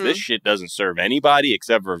because this shit doesn't serve anybody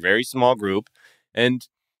except for a very small group. And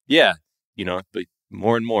yeah, you know, but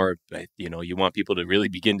more and more, you know, you want people to really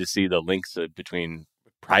begin to see the links between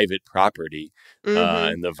private property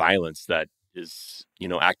and the violence that is, you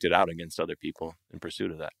know, acted out against other people in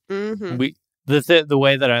pursuit of that. The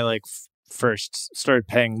way that I like first started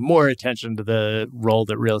paying more attention to the role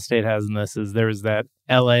that real estate has in this is there was that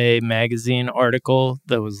LA magazine article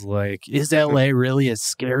that was like, is LA really as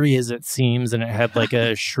scary as it seems? And it had like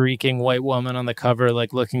a shrieking white woman on the cover,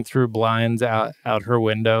 like looking through blinds out her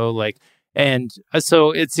window, like. And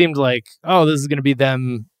so it seemed like, oh, this is going to be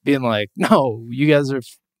them being like, no, you guys are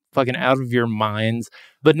fucking out of your minds.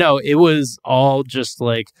 But no, it was all just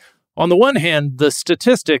like, on the one hand, the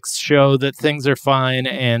statistics show that things are fine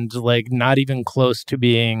and like not even close to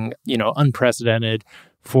being, you know, unprecedented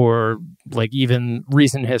for like even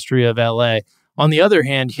recent history of LA. On the other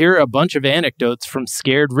hand, here are a bunch of anecdotes from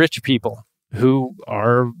scared rich people who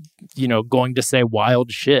are, you know, going to say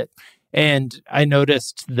wild shit. And I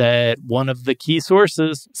noticed that one of the key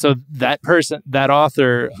sources, so that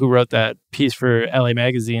author who wrote that piece for LA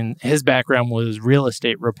Magazine, his background was real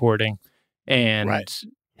estate reporting. And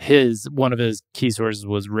one of his key sources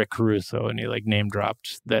was Rick Caruso. And he like name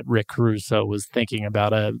dropped that Rick Caruso was thinking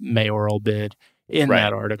about a mayoral bid in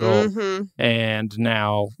that article. And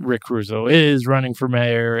now Rick Caruso is running for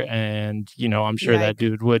mayor. And, you know, I'm sure that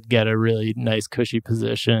dude would get a really nice cushy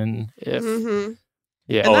position if...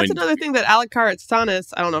 Yeah. And that's another thing that Alec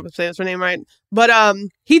Karatsanis, I don't know if I'm saying her name right, but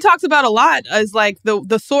he talks about a lot as like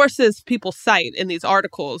the sources people cite in these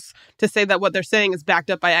articles to say that what they're saying is backed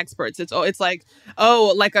up by experts. It's like,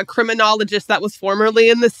 oh, like a criminologist that was formerly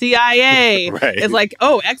in the CIA. It's like,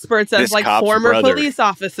 oh, experts as like former police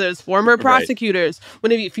officers, former prosecutors.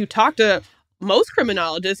 When if you talk to most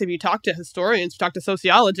criminologists, if you talk to historians, you talk to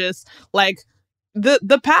sociologists, like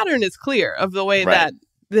the pattern is clear of the way that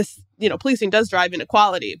this, policing does drive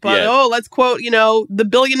inequality. But, let's quote, the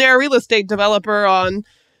billionaire real estate developer on,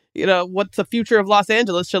 what the future of Los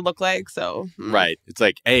Angeles should look like. So right, it's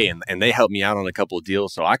like, hey, and they helped me out on a couple of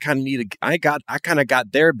deals, so I kind of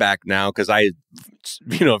got their back now because I,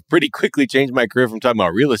 pretty quickly changed my career from talking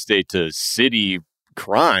about real estate to city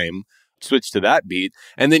crime, switched to that beat,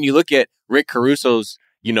 and then you look at Rick Caruso's,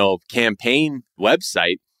 campaign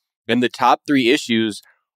website, and the top 3 issues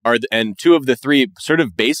are, and 2 of the 3 sort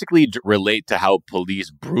of basically relate to how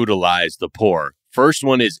police brutalize the poor. First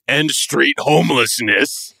one is end street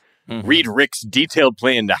homelessness. Mm-hmm. Read Rick's detailed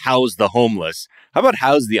plan to house the homeless. How about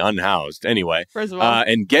house the unhoused? Anyway, first of all,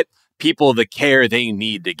 and get people the care they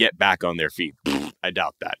need to get back on their feet. I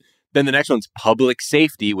doubt that. Then the next one's public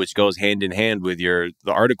safety, which goes hand in hand with the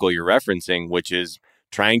article you're referencing, which is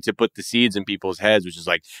trying to put the seeds in people's heads, which is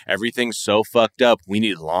like, everything's so fucked up. We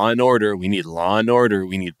need law and order. We need law and order.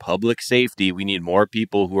 We need public safety. We need more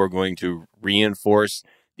people who are going to reinforce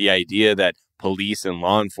the idea that police and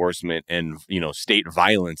law enforcement and, state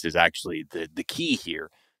violence is actually the key here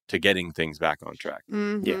to getting things back on track.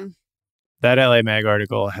 Mm-hmm. Yeah. That LA Mag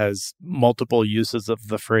article has multiple uses of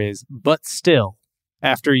the phrase, but still,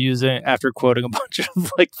 after quoting a bunch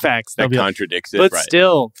of facts that contradicts it, but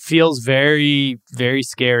still feels very, very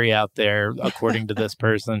scary out there, according to this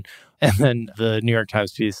person. And then the New York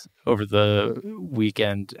Times piece over the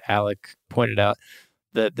weekend, Alec pointed out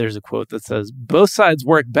that there's a quote that says, "Both sides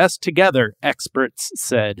work best together, experts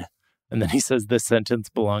said." And then he says this sentence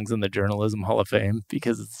belongs in the Journalism Hall of Fame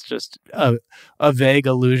because it's just a vague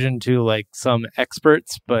allusion to some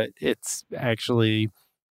experts, but it's actually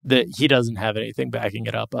that he doesn't have anything backing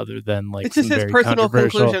it up other than it's just his personal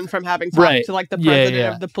conclusion from having talked to the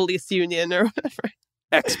president of the police union or whatever.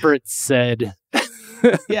 Experts said.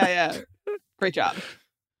 Yeah. Great job.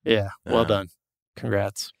 Yeah. Well done.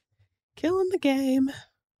 Congrats. Killing the game.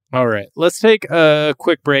 All right. Let's take a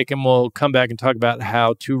quick break and we'll come back and talk about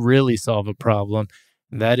how to really solve a problem.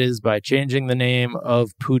 And that is by changing the name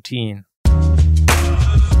of poutine.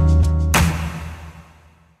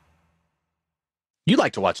 You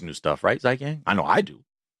like to watch new stuff, right, Zygang? I know I do.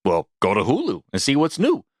 Well, go to Hulu and see what's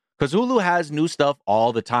new. Because Hulu has new stuff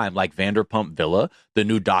all the time, like Vanderpump Villa, the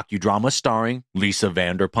new docudrama starring Lisa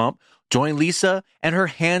Vanderpump. Join Lisa and her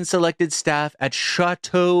hand-selected staff at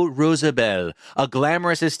Chateau Rosabelle, a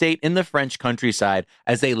glamorous estate in the French countryside,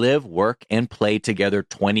 as they live, work, and play together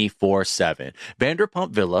 24/7.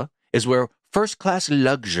 Vanderpump Villa is where first-class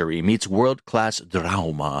luxury meets world-class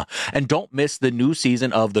drama. And don't miss the new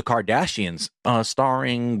season of The Kardashians,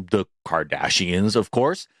 starring the Kardashians, of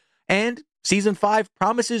course. And Season 5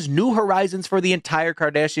 promises new horizons for the entire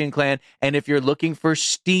Kardashian clan. And if you're looking for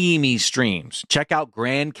steamy streams, check out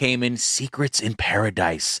Grand Cayman Secrets in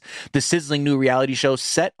Paradise, the sizzling new reality show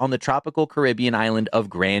set on the tropical Caribbean island of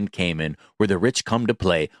Grand Cayman, where the rich come to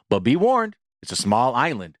play. But be warned, it's a small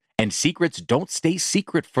island, and secrets don't stay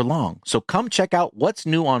secret for long. So come check out what's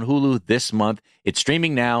new on Hulu this month. It's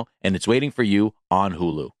streaming now, and it's waiting for you on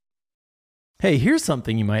Hulu. Hey, here's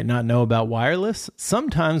something you might not know about wireless.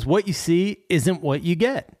 Sometimes what you see isn't what you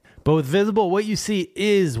get. But with Visible, what you see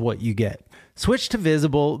is what you get. Switch to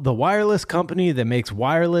Visible, the wireless company that makes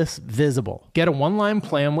wireless visible. Get a one-line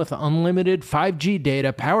plan with unlimited 5G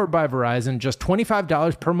data powered by Verizon, just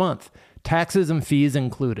 $25 per month. Taxes and fees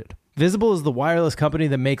included. Visible is the wireless company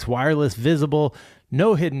that makes wireless visible.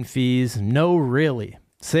 No hidden fees, no really.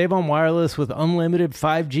 Save on wireless with unlimited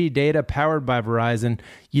 5G data powered by Verizon.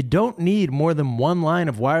 You don't need more than one line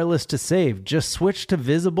of wireless to save. Just switch to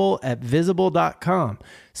Visible at Visible.com.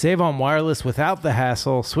 Save on wireless without the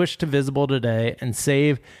hassle. Switch to Visible today and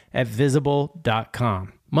save at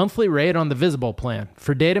Visible.com. Monthly rate on the Visible plan.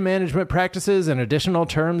 For data management practices and additional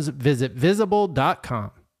terms, visit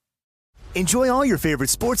Visible.com. Enjoy all your favorite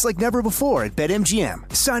sports like never before at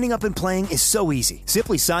BetMGM. Signing up and playing is so easy.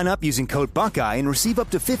 Simply sign up using code Buckeye and receive up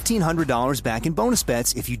to $1,500 back in bonus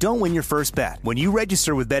bets if you don't win your first bet. When you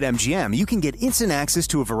register with BetMGM, you can get instant access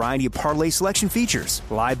to a variety of parlay selection features,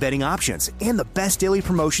 live betting options, and the best daily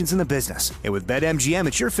promotions in the business. And with BetMGM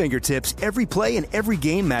at your fingertips, every play and every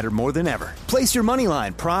game matter more than ever. Place your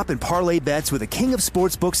moneyline, prop, and parlay bets with the king of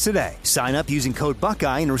sportsbooks today. Sign up using code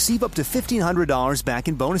Buckeye and receive up to $1,500 back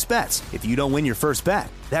in bonus bets if you don't win your first bet.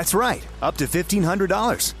 That's right, up to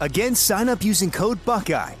 $1,500. Again, sign up using code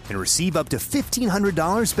Buckeye and receive up to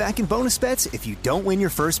 $1,500 back in bonus bets if you don't win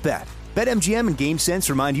your first bet. BetMGM and GameSense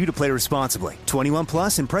remind you to play responsibly. 21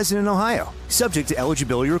 plus and present in Ohio. Subject to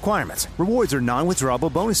eligibility requirements. Rewards are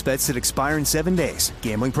non-withdrawable bonus bets that expire in 7 days.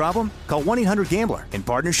 Gambling problem? Call 1-800-GAMBLER in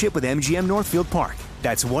partnership with MGM Northfield Park.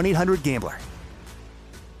 That's 1-800-GAMBLER.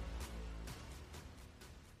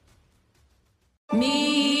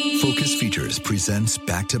 Features presents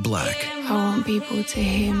Back to Black. I want people to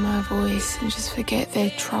hear my voice and just forget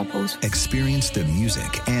their troubles. Experience the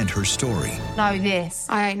music and her story. Know this.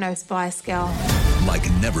 I ain't no Spice Girl. Like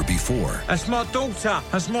never before. That's my daughter.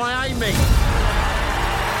 That's my Amy.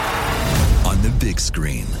 On the big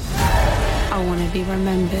screen. I want to be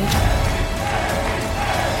remembered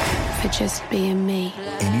for just being me.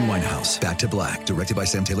 Amy Winehouse, Back to Black, directed by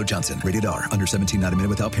Sam Taylor Johnson. Rated R, under 17, not a minute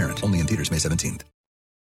without parent. Only in theaters May 17th.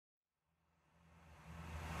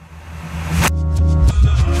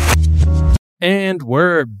 And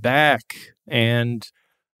we're back. And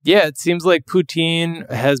yeah, it seems like poutine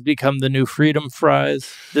has become the new freedom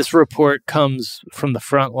fries. This report comes from the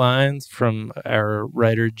front lines from our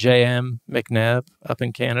writer J.M. McNabb up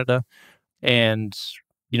in Canada. And,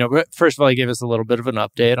 you know, first of all, he gave us a little bit of an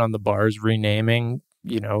update on the bars renaming,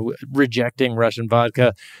 you know, rejecting Russian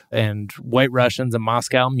vodka, and White Russians and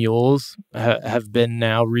Moscow Mules have been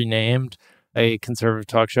now renamed. A conservative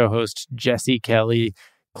talk show host, Jesse Kelly,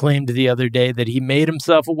 claimed the other day that he made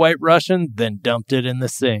himself a White Russian, then dumped it in the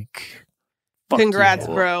sink. Congrats,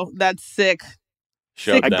 bro. That's sick.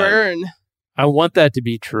 Sick burn. I want that to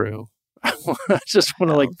be true. I just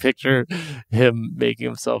want to like picture him making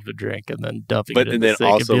himself a drink and then dumping it in the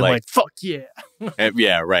sink and being like, fuck yeah. And,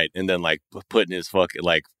 yeah, right. And then like putting his fucking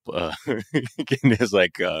like getting his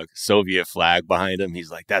like Soviet flag behind him.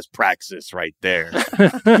 He's like, that's praxis right there.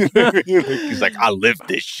 He's like, I live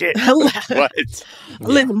this shit. What?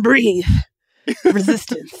 Live and breathe.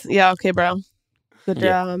 Resistance. Yeah, okay, bro. Good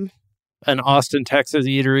job. An Austin, Texas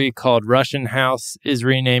eatery called Russian House is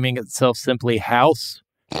renaming itself simply House,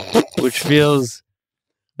 which feels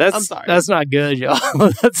that's not good, y'all.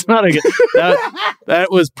 That's not a good. That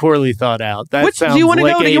was poorly thought out. That Which do you want to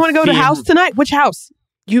like go? Do you want to go to house tonight? Which house?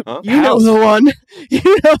 You house. Know the one.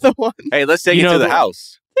 You know the one. Hey, let's take it to the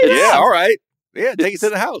house. Yeah, all right. Yeah, take it to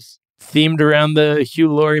the house. Themed around the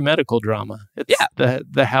Hugh Laurie medical drama. It's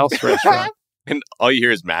the house restaurant. And all you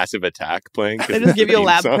hear is Massive Attack playing. They just give you a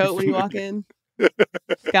lab coat when you walk in.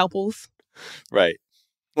 Scalpels. Right.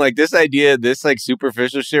 Like this idea, this like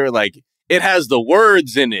superficial shit, like it has the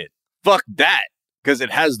words in it. Fuck that. Because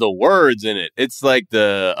it has the words in it. It's like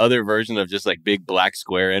the other version of just like big black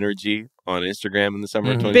square energy on Instagram in the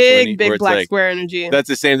summer of 2020. Big black square energy. That's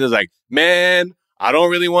the same as like, man, I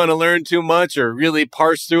don't really want to learn too much or really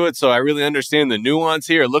parse through it, so I really understand the nuance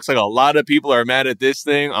here. It looks like a lot of people are mad at this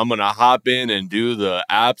thing. I'm going to hop in and do the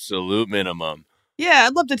absolute minimum. Yeah,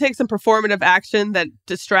 I'd love to take some performative action that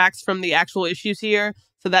distracts from the actual issues here.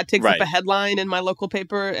 So that takes up a headline in my local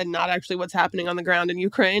paper and not actually what's happening on the ground in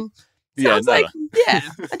Ukraine. Sounds I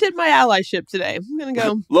did my allyship today. I'm going to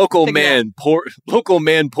go. Local man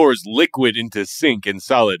pours liquid into sink in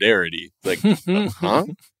solidarity. Like, huh?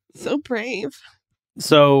 So brave.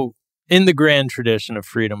 So, in the grand tradition of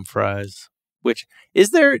freedom fries, which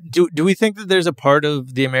is there, do we think that there's a part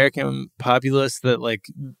of the American populace that like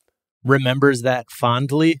remembers that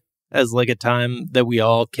fondly as like a time that we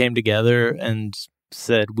all came together and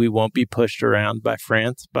said we won't be pushed around by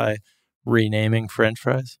France by renaming French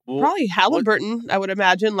fries? Probably Halliburton, I would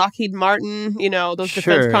imagine. Lockheed Martin, you know, those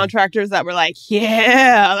defense contractors that were like,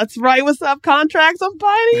 yeah, that's right with subcontracts. I'm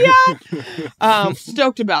buying a yacht.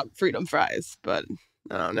 Stoked about freedom fries, but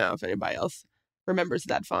I don't know if anybody else remembers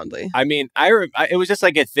that fondly. I mean, it was just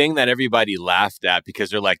like a thing that everybody laughed at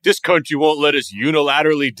because they're like, this country won't let us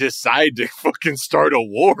unilaterally decide to fucking start a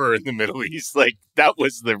war in the Middle East. Like, that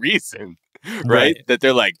was the reason, right? That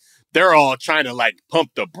they're like, they're all trying to like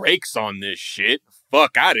pump the brakes on this shit.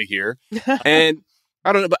 Fuck out of here. And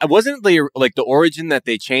I don't know, but wasn't it like the origin that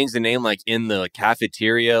they changed the name like in the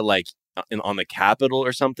cafeteria, like on the Capitol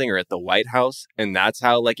or something, or at the White House? And that's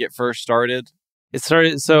how like it first started? It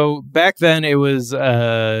started, so back then it was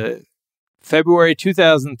February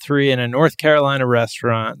 2003 in a North Carolina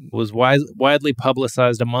restaurant. Was widely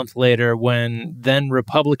publicized a month later when then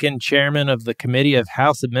Republican chairman of the Committee of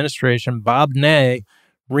House Administration, Bob Ney,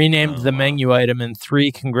 renamed the menu item in 3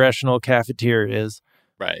 congressional cafeterias.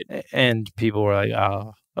 Right. And people were like,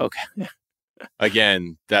 oh, okay.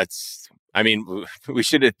 Again,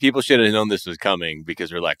 people should have known this was coming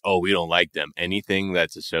because we're like, oh, we don't like them. Anything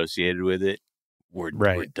that's associated with it, we're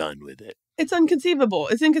done with it. It's inconceivable.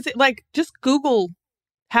 Like, just Google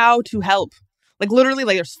how to help. Like, literally,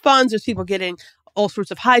 like, there's funds, there's people getting all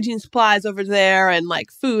sorts of hygiene supplies over there and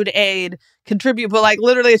like food aid contribute, but like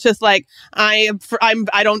literally it's just like I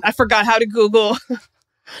forgot how to Google.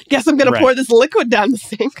 Guess I'm gonna pour this liquid down the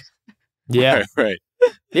sink. Yeah. Right.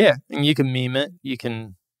 Yeah. And you can meme it. You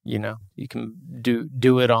can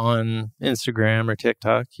do it on Instagram or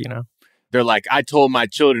TikTok, They're like, I told my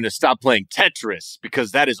children to stop playing Tetris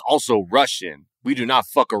because that is also Russian. we do not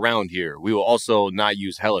fuck around here. We will also not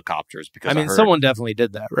use helicopters because someone definitely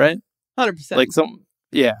did that, right? 100%. Like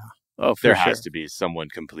yeah. Oh, for there sure. has to be someone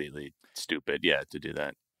completely stupid, to do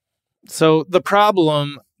that. So the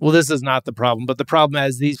problem, well, this is not the problem, but the problem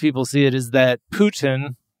as these people see it is that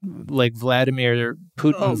Putin, like Vladimir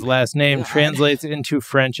Putin's last name, translates into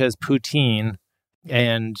French as poutine,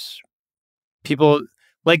 and people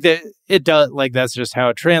like that. It does, like, that's just how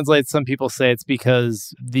it translates. Some people say it's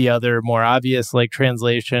because the other more obvious like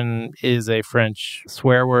translation is a French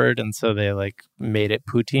swear word, and so they like made it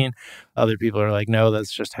poutine. Other people are like, no,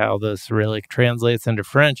 that's just how the Cyrillic translates into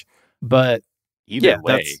French. But either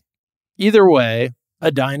way,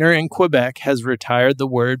 a diner in Quebec has retired the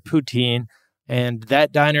word poutine, and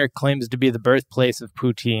that diner claims to be the birthplace of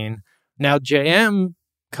poutine. Now, JM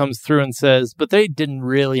comes through and says, but they didn't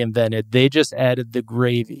really invent it. They just added the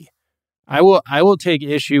gravy. I will take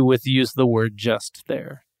issue with the use of the word just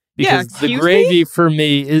there. Because the gravy for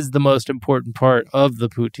me is the most important part of the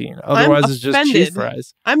poutine. Otherwise, it's just cheese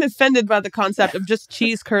fries. I'm offended by the concept of just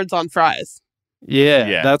cheese curds on fries.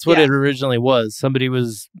 Yeah, that's what it originally was. Somebody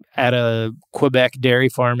was at a Quebec dairy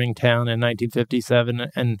farming town in 1957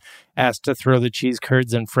 and asked to throw the cheese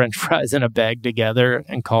curds and French fries in a bag together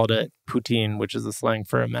and called it poutine, which is a slang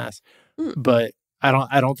for a mess. But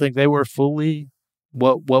I don't think they were fully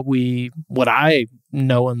what I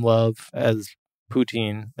know and love as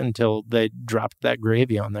poutine until they dropped that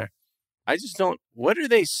gravy on there. I just don't. What are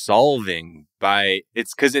they solving by?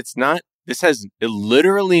 It's because it's not. This has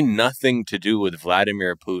literally nothing to do with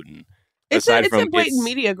Vladimir Putin. It's a blatant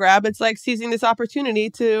media grab. It's like seizing this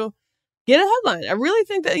opportunity to get a headline. I really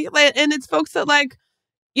think that, and it's folks that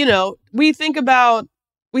we think about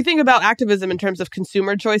activism in terms of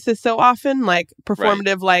consumer choices so often, like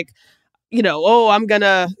performative, I'm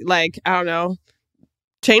gonna I don't know,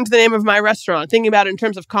 change the name of my restaurant. Thinking about it in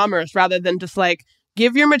terms of commerce rather than just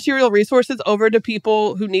give your material resources over to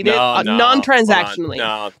people who need it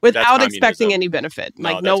non-transactionally without expecting any benefit.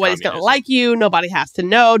 Nobody's going to like you. Nobody has to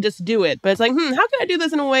know. Just do it. But it's how can I do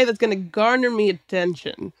this in a way that's going to garner me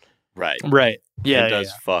attention? Right. Yeah. It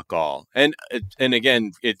does fuck all. And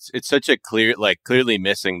again, it's such a clearly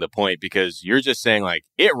missing the point because you're just saying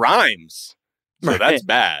it rhymes. So that's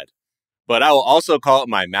bad. But I will also call it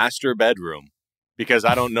my master bedroom. Because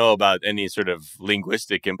I don't know about any sort of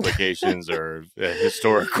linguistic implications or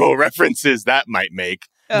historical references that might make.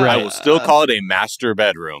 I will still call it a master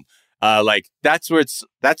bedroom. That's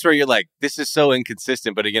where you're like, this is so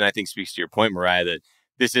inconsistent. But again, I think speaks to your point, Mariah, that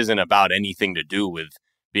this isn't about anything to do with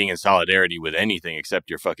being in solidarity with anything except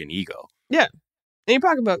your fucking ego. Yeah. And you're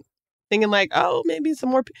talking about thinking maybe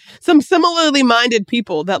some similarly minded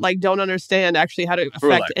people that don't understand actually how to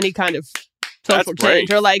affect any kind of social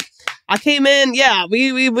change. Or I came in,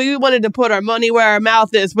 we wanted to put our money where our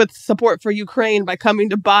mouth is with support for Ukraine by coming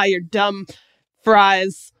to buy your dumb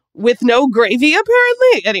fries with no gravy,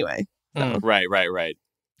 apparently. Anyway. So. Right.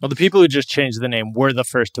 Well, the people who just changed the name were the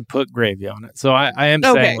first to put gravy on it. So I am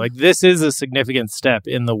saying this is a significant step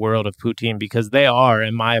in the world of poutine because they are,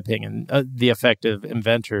 in my opinion, the effective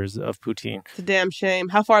inventors of poutine. It's a damn shame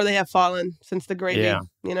how far they have fallen since the gravy,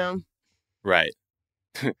 Right.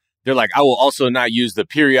 They're like, I will also not use the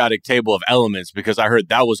periodic table of elements because I heard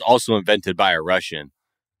that was also invented by a Russian.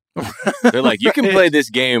 They're like, you can play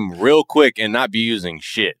this game real quick and not be using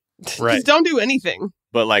shit. Right. Just don't do anything.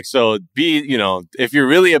 But so be, if you're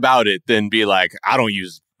really about it, then be like, I don't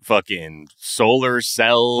use fucking solar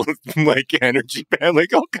cell, energy pan,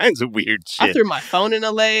 all kinds of weird shit. I threw my phone in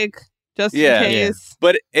a lake. Just in case. Yeah.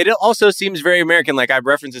 But it also seems very American. I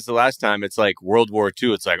referenced this the last time. It's World War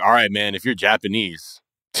II. It's all right, man, if you're Japanese,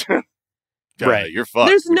 you're fucked.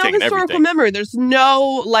 There's no historical memory. There's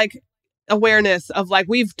no awareness of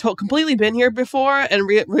we've completely been here before and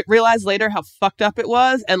realized later how fucked up it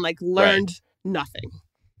was and learned nothing.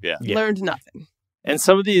 Yeah. Learned nothing. And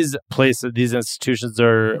some of these places, these institutions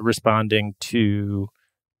are responding to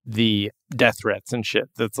the death threats and shit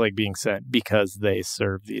that's being sent because they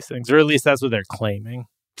serve these things, or at least that's what they're claiming.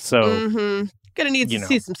 So gonna need to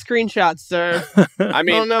see some screenshots, sir. I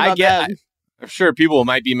mean, I don't know about that. I'm sure people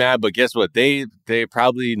might be mad, but guess what? They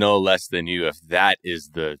probably know less than you if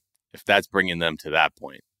that's bringing them to that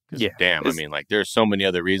point. Yeah. Damn, I mean, there's so many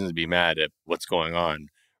other reasons to be mad at what's going on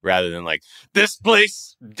rather than this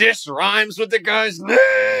dish rhymes with the guy's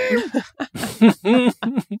name.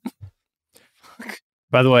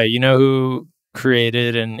 By the way, you know who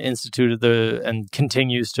created and instituted and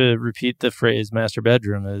continues to repeat the phrase master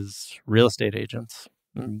bedroom is real estate agents.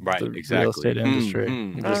 Right, the exactly. Real estate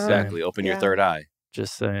industry. Exactly. Open your third eye.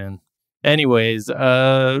 Just saying. Anyways,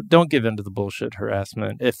 don't give in to the bullshit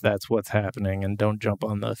harassment if that's what's happening, and don't jump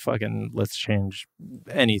on the fucking let's change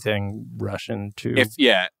anything Russian to...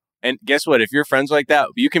 And guess what? If you're friends like that,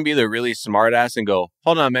 you can be the really smart ass and go,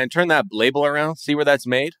 hold on, man, turn that label around, see where that's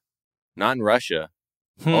made? Not in Russia.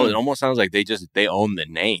 Oh, it almost sounds like they own the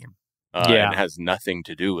name. And it has nothing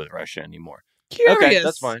to do with Russia anymore. Curious. Okay,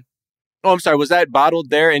 that's fine. Oh, I'm sorry. Was that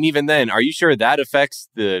bottled there? And even then, are you sure that affects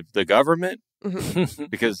the government?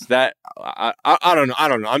 Because that I don't know.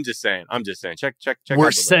 I'm just saying. Check.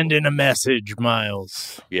 We're sending a message,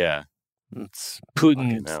 Miles. Yeah.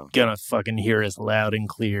 Putin's gonna fucking hear us loud and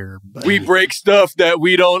clear. Buddy. We break stuff that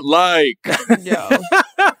we don't like.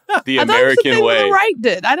 The American way. The right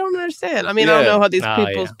did. I don't understand. I mean, I don't know how these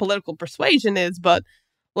people's political persuasion is, but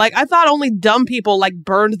like I thought only dumb people like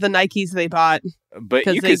burned the Nikes they bought. But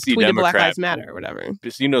you can see tweeted Democrat, Black Lives Matter or whatever.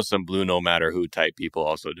 Just some blue no matter who type people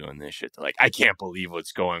also doing this shit. Like, I can't believe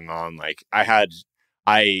what's going on. Like, I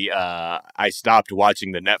stopped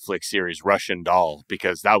watching the Netflix series Russian Doll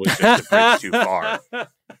because that was just a bridge too far.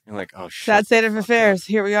 You're like, oh shit. Sad state of affairs.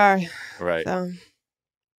 Here we are. Right. So.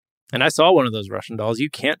 And I saw one of those Russian dolls. You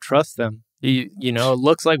can't trust them. You know, it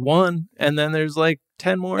looks like one, and then there's like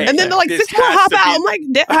 10 more. And then they're like, 6 more hop out. I'm like,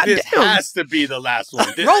 this has to be the last one.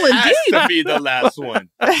 This has to be the last one.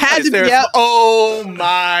 It had to be. Yep. Oh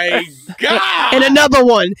my God. And another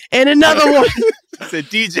one. It's a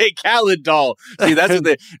DJ Khaled doll. See, that's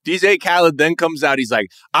what DJ Khaled then comes out. He's like,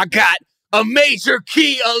 I got a major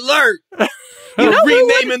key alert. We're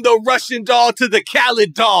renaming the Russian doll to the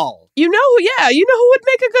Khaled doll. You know who would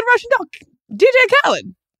make a good Russian doll? DJ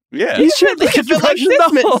Khaled. Yeah. He's shaped like a Russian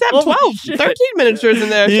doll. 12, 13 miniatures in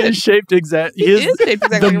there. He is shaped exactly. He is shaped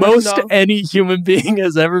exactly the like most any human being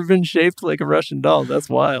has ever been shaped like a Russian doll. That's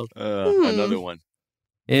wild. Another one.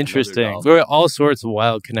 Interesting. There are all sorts of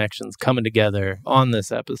wild connections coming together on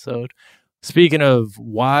this episode. Speaking of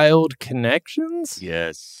wild connections,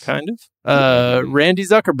 yes, kind of. Randy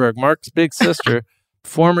Zuckerberg, Mark's big sister,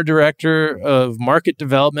 former director of market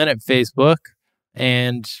development at Facebook,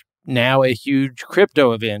 and now a huge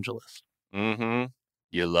crypto evangelist. Mm-hmm.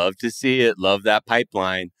 You love to see it. Love that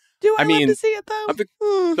pipeline. Do I love to see it though?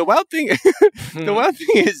 The wild thing,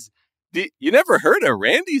 is, you never heard of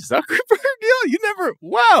Randy Zuckerberg? You never.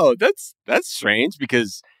 Wow, that's strange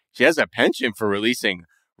because she has a penchant for releasing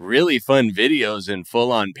really fun videos and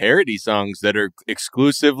full-on parody songs that are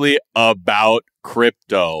exclusively about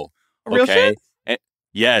crypto. Real shit?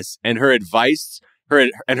 Yes, and her advice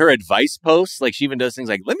posts, like she even does things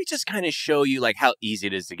like, let me just kind of show you like how easy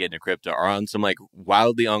it is to get into crypto, or on some like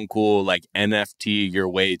wildly uncool like NFT your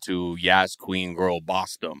way to Yas Queen Girl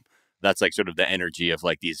Bossdom. That's like sort of the energy of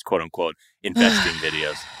like these quote unquote investing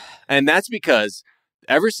videos. And that's because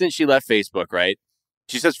ever since she left Facebook, right?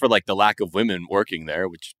 She says for like the lack of women working there,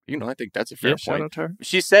 which, I think that's a fair point. Shout out to her.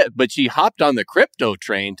 She said, but she hopped on the crypto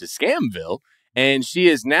train to Scamville, and she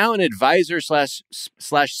is now an advisor slash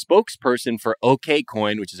spokesperson for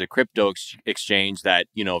OKCoin, which is a crypto exchange that,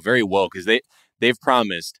 very woke, because they've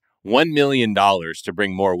promised $1 million to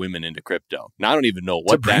bring more women into crypto. Now, I don't even know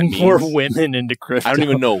what that means. More women into crypto. I don't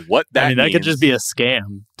even know what that means. That could just be a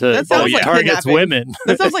scam that like targets women.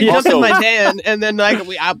 That sounds like jumping my Dan, and then like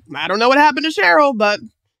I don't know what happened to Cheryl, but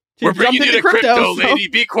we're bringing you to crypto, lady.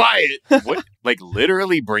 Be quiet. What? Like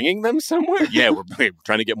literally bringing them somewhere? Yeah, we're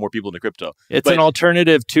trying to get more people into crypto. It's an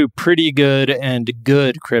alternative to pretty good, and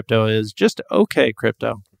good crypto is just okay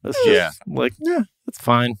crypto. That's that's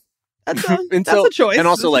fine. That's a choice. And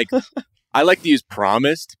also, like, I like to use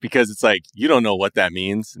promised because it's like, you don't know what that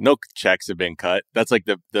means. No checks have been cut. That's like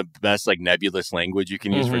the best, like, nebulous language you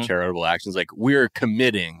can use for charitable actions. Like, we're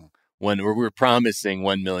committing when we're promising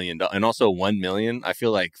 $1 million. And also 1 million, I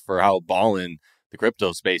feel like for how ballin' the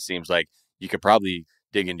crypto space seems like, you could probably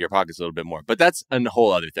dig into your pockets a little bit more. But that's a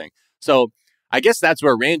whole other thing. So I guess that's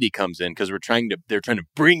where Randy comes in, because they're trying to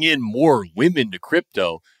bring in more women to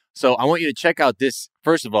crypto. So I want you to check out this.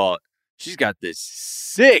 First of all, she's got this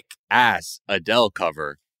sick ass Adele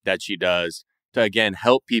cover that she does to, again,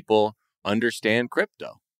 help people understand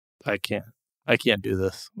crypto. I can't do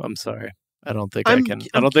this. I'm sorry. I don't think I can.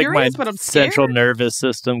 I don't think my central nervous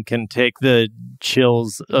system can take the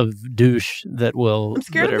chills of douche that will. I'm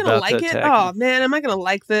scared I'm going to like it. Oh man, am I going to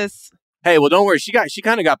like this? Hey, well, don't worry. She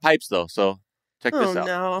kind of got pipes though. So check this out. Oh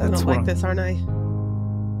no, I'm going to like this, aren't I?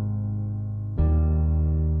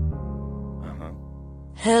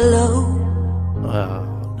 Hello.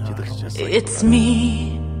 Oh, no. It's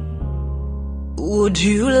me. Would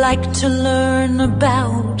you like to learn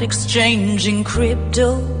about exchanging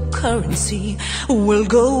cryptocurrency? We'll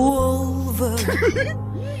go over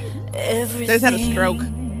everything. They just had a stroke.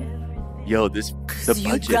 Yo, the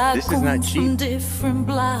budget, this is not cheap. From different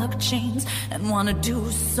blockchains and want to do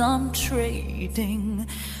some trading.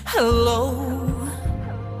 Hello,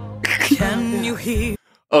 can you hear?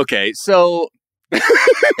 Okay, so...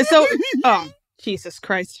 oh, Jesus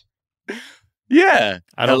Christ. Yeah.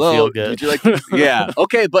 I don't feel good. Would you like to, yeah.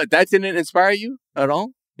 Okay, but that didn't inspire you at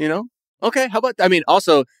all, you know? Okay, how about... I mean,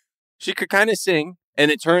 also, she could kind of sing. And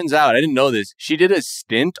it turns out, I didn't know this, she did a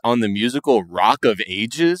stint on the musical Rock of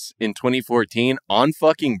Ages in 2014 on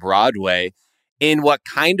fucking Broadway in what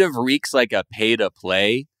kind of reeks like a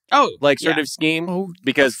pay-to-play sort of scheme. Oh,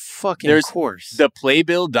 because there's the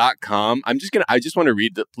playbill.com. I just want to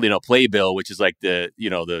read the, Playbill, which is like the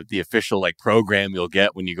official like program you'll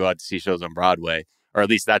get when you go out to see shows on Broadway. Or at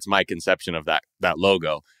least that's my conception of that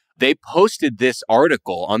logo. They posted this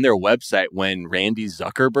article on their website when Randy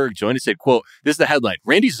Zuckerberg joined and said, quote, this is the headline,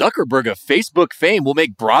 Randy Zuckerberg of Facebook fame will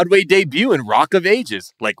make Broadway debut in Rock of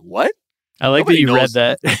Ages. Like, what? I like that you read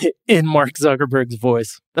that in Mark Zuckerberg's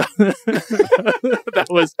voice. That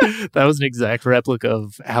was an exact replica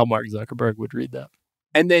of how Mark Zuckerberg would read that.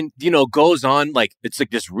 And then, goes on, like, it's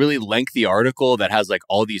like this really lengthy article that has like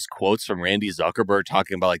all these quotes from Randy Zuckerberg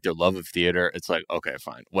talking about like their love of theater. It's like, okay,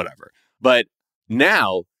 fine, whatever. But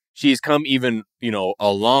now she's come even,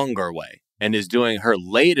 a longer way and is doing her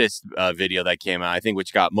latest video that came out, I think,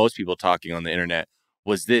 which got most people talking on the internet,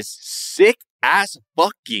 was this sick ass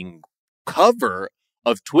fucking cover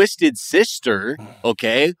of Twisted Sister.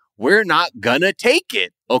 Okay, we're not gonna take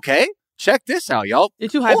it. Okay, check this out, y'all. You're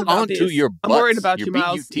too hype about these. To your butts, I'm worried about you,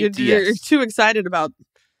 Miles. You're too excited about.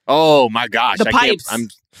 Oh my gosh, the pipes.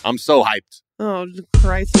 I'm so hyped. Oh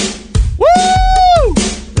Christ! Woo!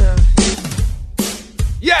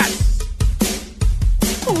 Yes!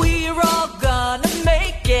 We're all gonna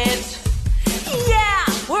make it. Yeah,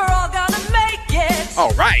 we're all gonna make it.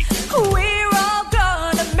 All right. We're all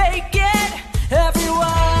gonna make it. Everyone.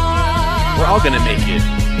 We're all gonna make it.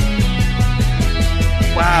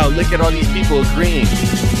 Wow, look at all these people agreeing.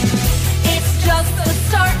 It's just the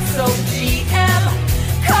start, so GM.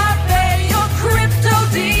 Carpe your crypto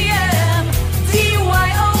DM.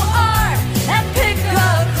 DYOR and pick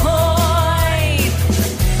a coin.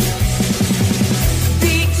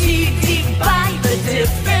 BTD by the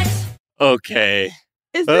difference. Okay.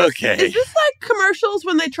 Is this like commercials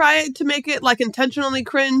when they try to make it like intentionally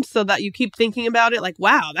cringe so that you keep thinking about it? Like,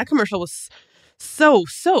 wow, that commercial was so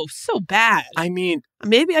bad. I mean,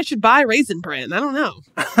 maybe I should buy Raisin Bran. I don't know.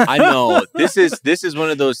 I know. This is one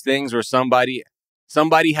of those things where somebody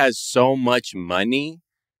has so much money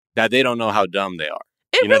that they don't know how dumb they are.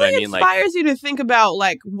 It know really what I mean? inspires you to think about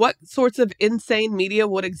like what sorts of insane media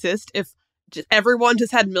would exist if everyone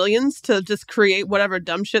just had millions to just create whatever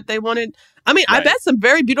dumb shit they wanted. I mean, right. I bet some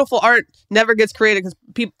very beautiful art never gets created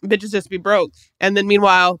because bitches just be broke. And then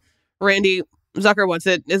meanwhile, Randy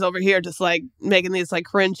Zucker is over here just like making these like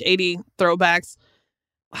cringe 80 throwbacks.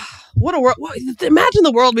 What a world. Imagine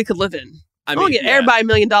the world we could live in. I mean, get everybody $1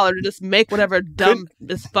 million to just make whatever dumb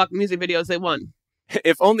as fuck music videos they want.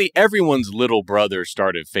 If only everyone's little brother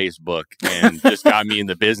started Facebook and just got me in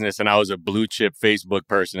the business and I was a blue chip Facebook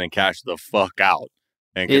person and cashed the fuck out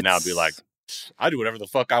and could now be like, I do whatever the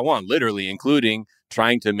fuck I want, literally, including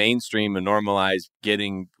trying to mainstream and normalize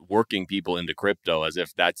getting working people into crypto as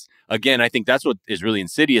if that's, again, I think that's what is really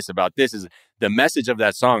insidious about this is the message of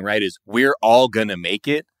that song, right, is we're all gonna make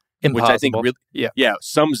it. Impossible. Which I think really,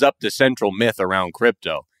 sums up the central myth around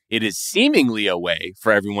crypto. It is seemingly a way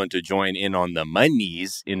for everyone to join in on the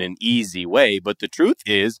monies in an easy way. But the truth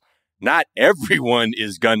is, not everyone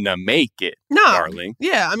is gonna make it, darling.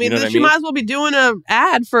 Yeah, I mean, she might as well be doing an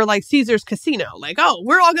ad for like Caesar's Casino. Like, oh,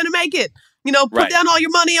 we're all gonna make it. Put down all your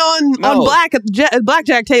money on black at the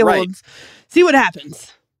blackjack table and see what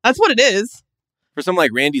happens. That's what it is. For someone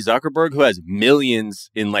like Randy Zuckerberg, who has millions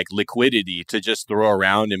in like liquidity to just throw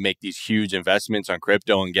around and make these huge investments on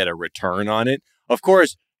crypto and get a return on it, of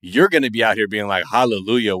course, you're going to be out here being like,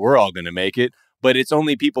 hallelujah, we're all going to make it. But it's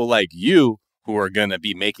only people like you who are going to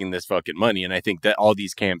be making this fucking money. And I think that all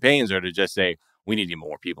these campaigns are to just say, we need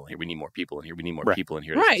more people in here. We need more people in here. We need more people in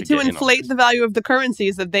here. Right. To inflate the value of the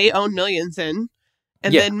currencies that they own millions in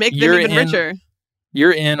and then make them even richer.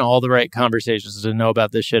 You're in all the right conversations to know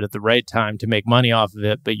about this shit at the right time to make money off of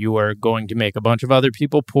it, but you are going to make a bunch of other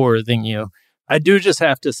people poorer than you. I do just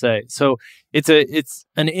have to say, so it's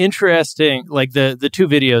an interesting, like the two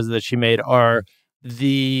videos that she made are have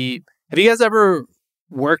you guys ever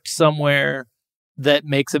worked somewhere that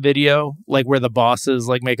makes a video, like where the bosses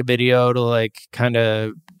like make a video to like kind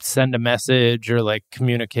of send a message or like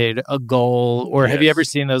communicate a goal? Or have you ever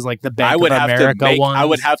seen those like the Bank of America ones? I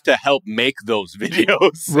would have to help make those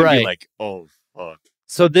videos. Right. Be like, oh, fuck.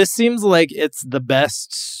 So this seems like it's the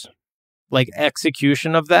best like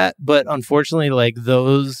execution of that, but unfortunately like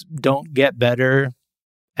those don't get better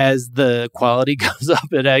as the quality goes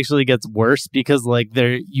up. It actually gets worse because like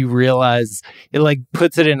you realize it like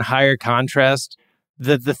puts it in higher contrast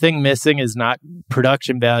that the thing missing is not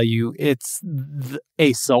production value, it's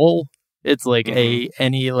a soul. It's like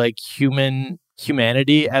any like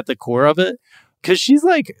humanity at the core of it, because she's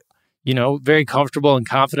like, you know, very comfortable and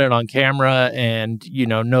confident on camera and, you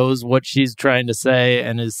know, knows what she's trying to say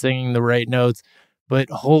and is singing the right notes. But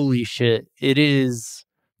holy shit, it is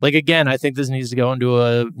like, again, I think this needs to go into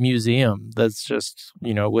a museum that's just,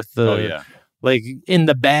 you know, with the like in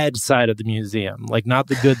the bad side of the museum, like not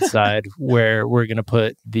the good side where we're going to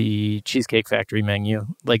put the Cheesecake Factory menu.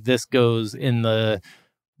 Like this goes in the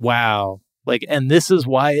wow, like, and this is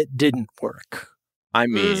why it didn't work. I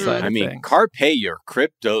mean, carpe your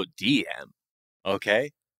crypto DM,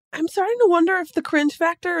 okay? I'm starting to wonder if the cringe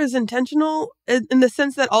factor is intentional in the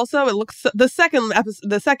sense that also it looks the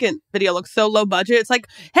second video looks so low budget. It's like,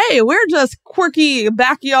 hey, we're just quirky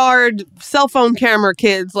backyard cell phone camera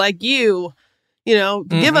kids like you. You know,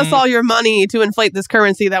 give us all your money to inflate this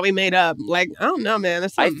currency that we made up. Like, I don't know, man.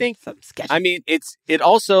 I think something sketchy. I mean, it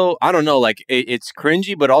also, I don't know, like it's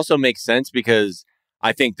cringy, but also makes sense because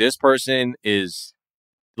I think this person is.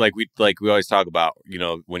 Like we always talk about, you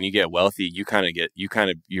know, when you get wealthy,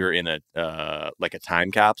 you're in a like a time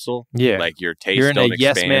capsule. Yeah. Like your tastes you're in don't a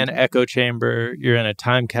expand. yes man echo chamber. You're in a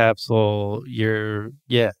time capsule. You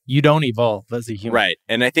don't evolve as a human. Right.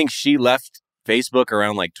 And I think she left Facebook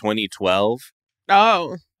around like 2012.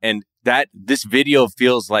 Oh. And this video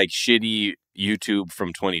feels like shitty YouTube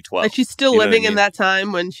from 2012. Like she's still living in that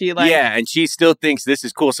time when she like. Yeah. And she still thinks this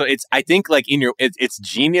is cool. So I think like it's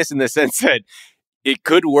genius in the sense that it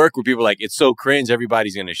could work where people are like, it's so cringe,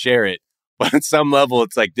 everybody's going to share it. But on some level,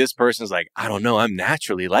 it's like this person's like, I don't know, I'm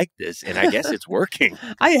naturally like this. And I guess it's working.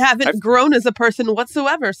 I haven't grown as a person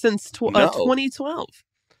whatsoever since 2012.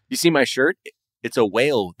 You see my shirt? It's a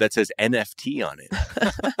whale that says NFT on it.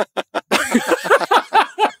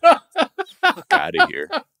 Fuck out of here.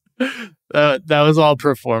 That was all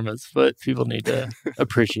performance, but people need to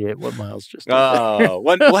appreciate what Miles just did.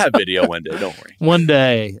 We'll have video one day. Don't worry. One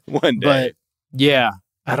day. But yeah,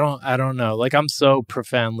 I don't know. Like, I'm so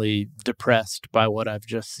profoundly depressed by what I've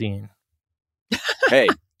just seen. Hey,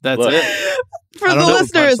 that's it. For the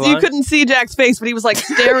listeners, you couldn't see Jack's face, but he was like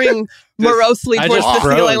staring morosely towards the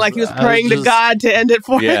ceiling, like he was praying to God to end it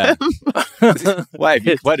for him. Why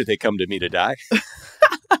did they come to me to die?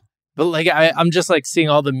 But like, I'm just like seeing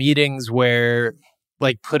all the meetings where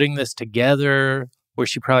like putting this together, where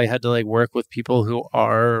she probably had to like work with people who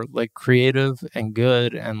are like creative and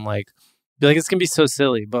good and like it's gonna be so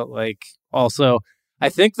silly, but like also I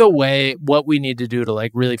think what we need to do to like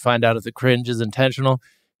really find out if the cringe is intentional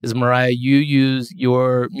is, Mariah, you use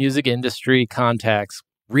your music industry contacts,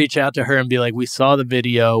 reach out to her and be like, we saw the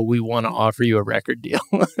video, we want to offer you a record deal.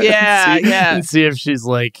 And see if she's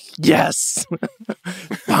like, yes,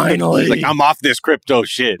 finally. Like, I'm off this crypto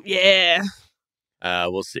shit. Yeah.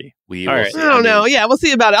 We'll see. All right. I don't know. Yeah, we'll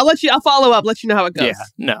see about it. I'll follow up, let you know how it goes. Yeah.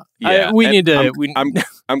 No. Yeah. We need to.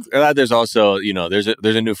 I'm glad there's also, you know, there's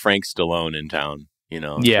a new Frank Stallone in town, you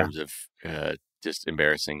know, in terms of just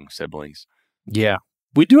embarrassing siblings. Yeah.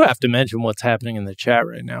 We do have to mention what's happening in the chat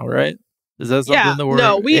right now, right? Is that something that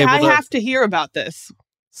we're I have to hear about this.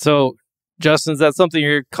 So, Justin, is that something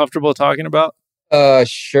you're comfortable talking about?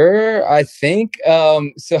 Sure. I think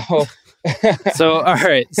so. So, all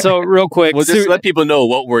right. So, real quick. We'll just let people know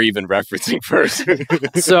what we're even referencing first.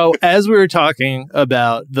 So, as we were talking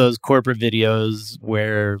about those corporate videos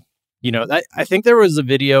where, you know, I think there was a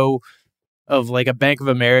video of like a Bank of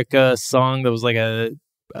America song that was like a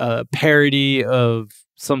parody of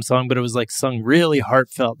some song, but it was like sung really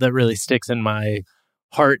heartfelt that really sticks in my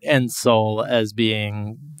heart and soul as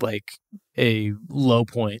being like a low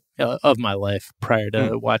point of my life prior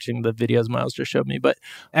to watching the videos Miles just showed me. But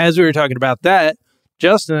as we were talking about that,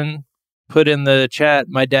 Justin put in the chat,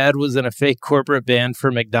 my dad was in a fake corporate band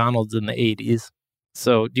for McDonald's in the 80s.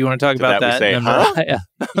 So do you want to talk about that?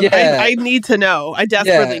 Yeah, I need to know. I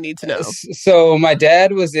desperately need to know. So my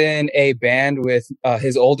dad was in a band with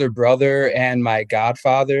his older brother and my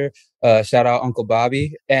godfather. Shout out Uncle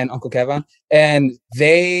Bobby and Uncle Kevin. And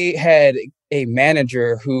they had a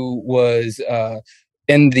manager who was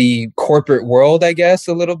in the corporate world, I guess,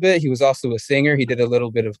 a little bit. He was also a singer. He did a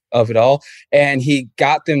little bit of it all. And he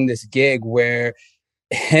got them this gig where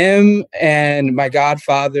him and my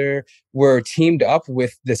godfather were teamed up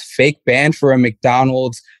with this fake band for a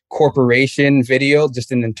McDonald's corporation video,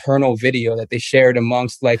 just an internal video that they shared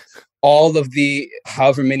amongst like all of the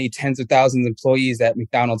however many tens of thousands of employees that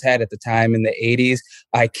McDonald's had at the time in the 80s.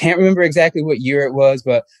 I can't remember exactly what year it was,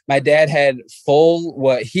 but my dad had full,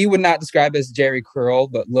 what he would not describe as Jerry curl,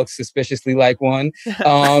 but looks suspiciously like one.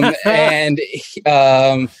 I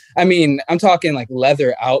mean, I'm talking like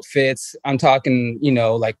leather outfits. I'm talking,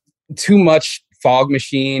 like too much fog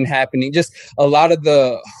machine happening. Just a lot of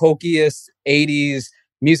the hokiest 80s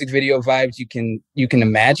music video vibes you can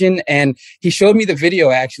imagine. And he showed me the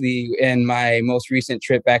video actually in my most recent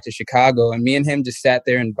trip back to Chicago, and me and him just sat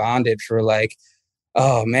there and bonded for like,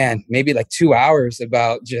 oh man, maybe like 2 hours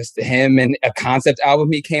about just him and a concept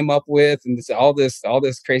album he came up with, and all this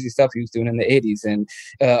crazy stuff he was doing in the 80s. And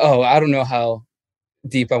I don't know how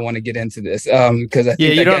deep I want to get into this because I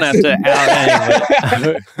think you don't have to out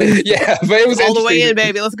anyway. Yeah, but it was all the way in,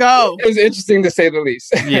 baby. Let's go. It was interesting to say the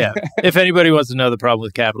least. Yeah, if anybody wants to know the problem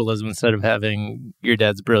with capitalism, instead of having your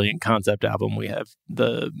dad's brilliant concept album, we have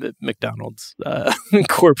the McDonald's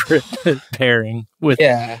corporate pairing with.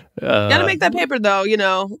 Yeah, gotta make that paper though.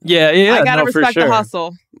 Yeah. I gotta respect the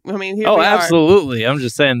hustle. I mean, here we absolutely. I'm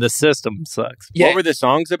just saying the system sucks. Yeah. What were the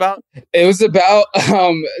songs about? It was about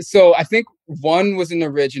so I think one was an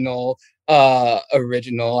original.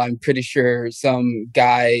 I'm pretty sure some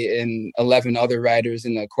guy and 11 other writers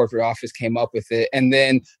in the corporate office came up with it. And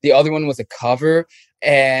then the other one was a cover.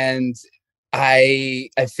 And I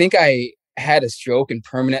think I had a stroke and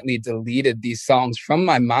permanently deleted these songs from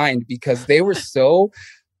my mind because they were so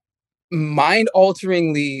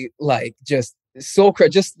mind-alteringly like just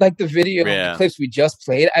like the video the clips we just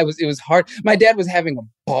played. It was hard. My dad was having a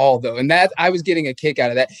ball though, and that I was getting a kick out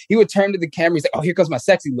of that. He would turn to the camera, he's like, "Oh, here comes my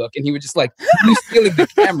sexy look," and he would just like stealing the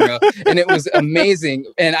camera, and it was amazing.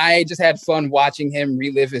 And I just had fun watching him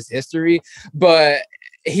relive his history. But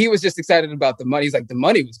he was just excited about the money. He's like, the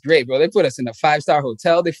money was great, bro. They put us in a 5-star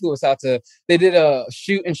hotel. They flew us out they did a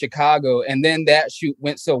shoot in Chicago, and then that shoot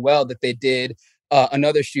went so well that they did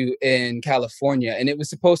another shoot in California, and it was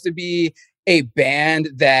supposed to be a band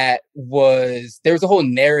there was a whole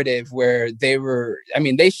narrative where they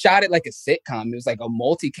shot it like a sitcom. It was like a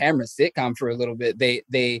multi-camera sitcom for a little bit.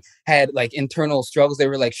 They had like internal struggles. They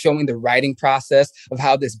were like showing the writing process of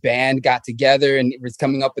how this band got together and it was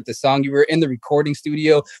coming up with the song. You were in the recording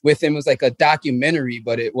studio with them. It was like a documentary,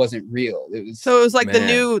 but it wasn't real. It was like the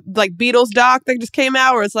new like Beatles doc that just came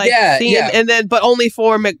out where it's like and then but only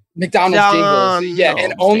for McDonald's jingles. Yeah,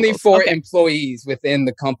 and only for employees within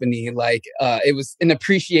the company. Like it was an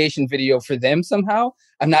appreciation video for them somehow.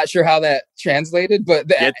 I'm not sure how that translated, but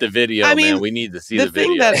get the video, man. We need to see the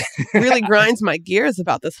video. The thing that really grinds my gears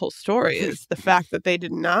about this whole story is the fact that they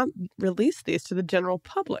did not release these to the general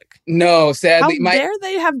public. No, sadly. How dare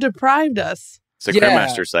they have deprived us? It's a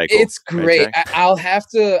Cremaster cycle. It's great.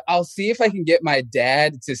 I'll see if I can get my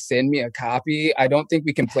dad to send me a copy. I don't think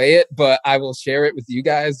we can play it, but I will share it with you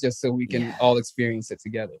guys just so we can all experience it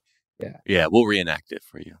together. Yeah, we'll reenact it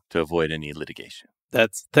for you to avoid any litigation.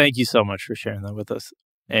 Thank you so much for sharing that with us.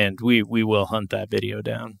 And we will hunt that video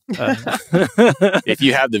down. If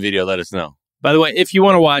you have the video, let us know. By the way, if you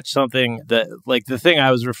want to watch something that, like the thing I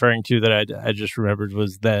was referring to that I just remembered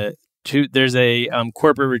was that there's a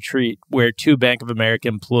corporate retreat where 2 Bank of America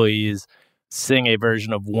employees sing a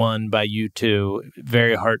version of One by U2,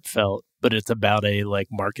 very heartfelt, but it's about a like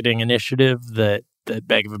marketing initiative that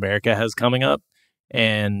Bank of America has coming up.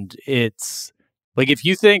 And it's like, if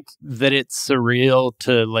you think that it's surreal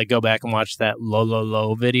to like go back and watch that lo lo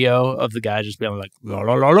lo video of the guy just being like lo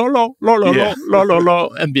lo lo lo lo lo lo lo lo lo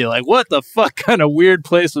and be like, what the fuck kind of weird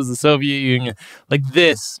place was the Soviet Union? Like,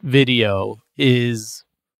 this video is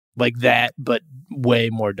like that, but way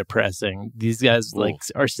more depressing. These guys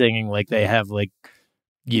are singing like they have like,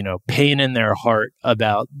 pain in their heart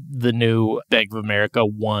about the new Bank of America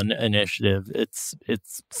One initiative. It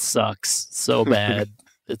sucks so bad.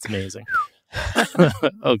 It's amazing.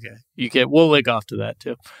 Okay. We'll link off to that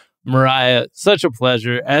too. Mariah, such a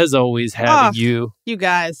pleasure as always having you. You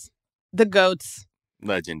guys, the GOATs.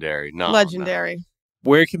 Legendary. Legendary.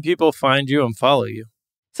 Where can people find you and follow you?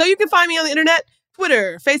 So you can find me on the internet,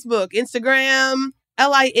 Twitter, Facebook, Instagram,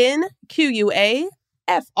 LINQUA.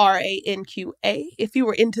 FRANQA. If you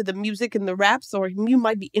were into the music and the raps, or you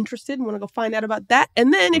might be interested and want to go find out about that.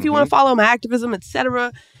 And then if you want to follow my activism,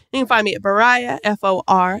 etc., you can find me at Mariah,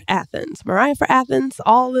 FOR Athens. Mariah for Athens,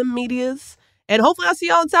 all the medias. And hopefully I'll see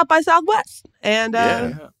y'all at South by Southwest. And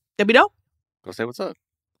that'd be dope. Go say what's up.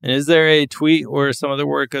 And is there a tweet or some other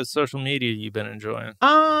work of social media you've been enjoying? So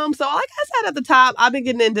like I said at the top, I've been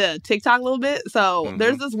getting into TikTok a little bit. So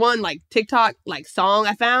there's this one like TikTok like song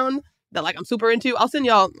I found that like I'm super into. I'll send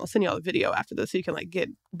y'all a video after this so you can like get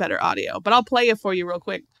better audio. But I'll play it for you real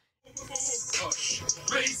quick. Hush,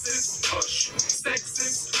 racist, hush,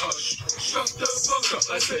 sexist, hush, shut the fuck up,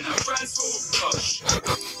 I said I'm transphobe, hush.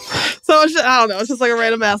 So it's just, I don't know, it's just like a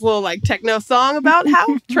random ass little like techno song about how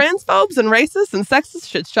transphobes and racists and sexists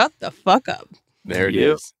should shut the fuck up. There it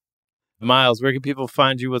is. Miles, where can people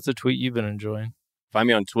find you? What's a tweet you've been enjoying? Find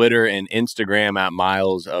me on Twitter and Instagram at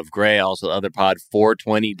Miles of Gray. Also, the other pod,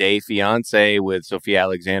 420 Day Fiance with Sophia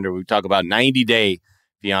Alexander. We talk about 90 Day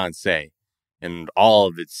Fiance and all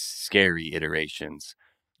of its scary iterations.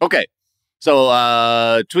 Okay.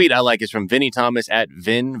 So, tweet I like is from Vinny Thomas at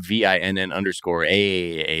Vinn, VINN _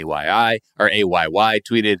 AAYI or AYY.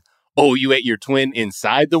 Tweeted, "Oh, you ate your twin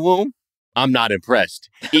inside the womb? I'm not impressed.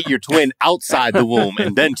 Eat your twin outside the womb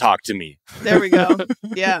and then talk to me." There we go.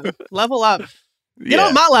 Yeah. Level up. Get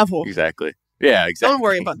on my level. Exactly. Yeah, exactly. Don't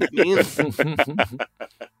worry about that meme.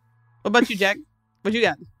 What about you, Jack? What you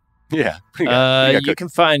got? Yeah. You can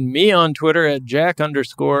find me on Twitter at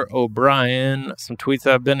Jack_O'Brien. Some tweets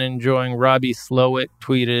I've been enjoying. Robbie Slowick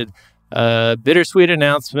tweeted, bittersweet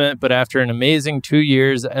announcement, but after an amazing 2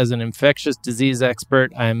 years as an infectious disease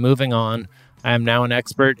expert, I am moving on. I am now an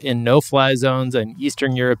expert in no-fly zones and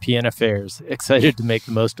Eastern European affairs. Excited to make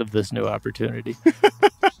the most of this new opportunity.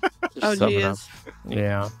 Oh, geez.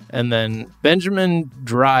 Yeah. And then Benjamin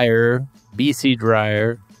Dreyer, BC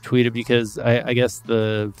Dreyer, tweeted because I guess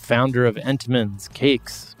the founder of Entenmann's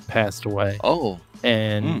Cakes passed away. Oh.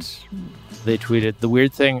 And they tweeted, the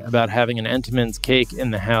weird thing about having an Entenmann's cake in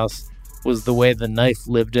the house was the way the knife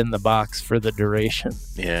lived in the box for the duration.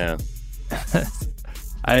 Yeah.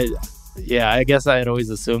 I guess I had always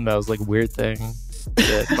assumed that was like a weird thing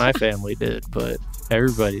that my family did, but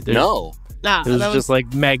everybody did. No. Nah, it was just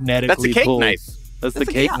like magnetically That's the cake pulled. knife. That's the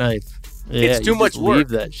cake knife. Yeah, it's too much work. Leave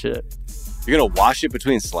that shit. You're going to wash it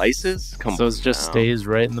between slices? Come on. So it just stays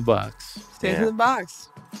right in the box. Stays in the box.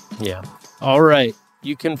 Yeah. All right.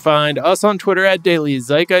 You can find us on Twitter at Daily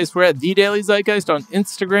Zeitgeist. We're at The Daily Zeitgeist on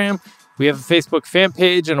Instagram. We have a Facebook fan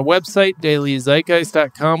page and a website,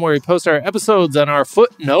 dailyzeitgeist.com, where we post our episodes and our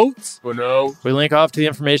footnotes. We link off to the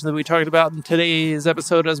information that we talked about in today's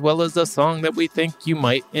episode, as well as a song that we think you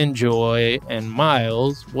might enjoy. And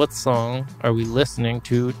Miles, what song are we listening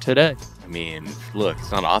to today? I mean, look,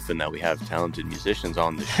 it's not often that we have talented musicians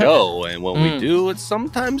on the show, and when we do, it's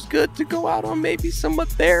sometimes good to go out on maybe some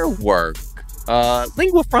of their work.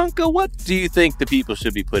 Lingua Franca, what do you think the people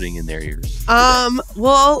should be putting in their ears?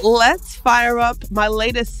 Well, let's fire up my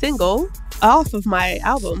latest single off of my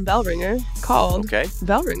album, Bellringer, called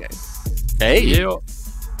Bellringer. Hey. Yeah.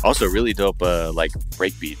 Also, really dope,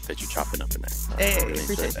 breakbeat that you're chopping up in there. Hey, really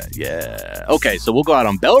appreciate that. Yeah. Okay, so we'll go out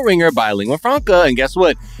on Bellringer by Lingua Franca, and guess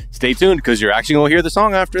what? Stay tuned, because you're actually going to hear the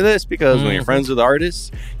song after this, because when you're friends with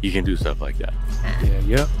artists, you can do stuff like that.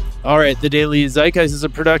 Yeah. All right, The Daily Zeitgeist is a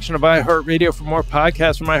production of iHeartRadio. For more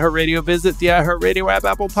podcasts from iHeartRadio, visit the iHeartRadio app,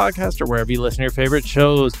 Apple Podcast, or wherever you listen to your favorite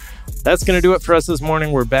shows. That's going to do it for us this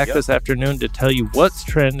morning. We're back this afternoon to tell you what's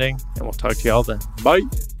trending, and we'll talk to you all then. Bye.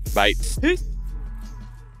 Bye. Peace.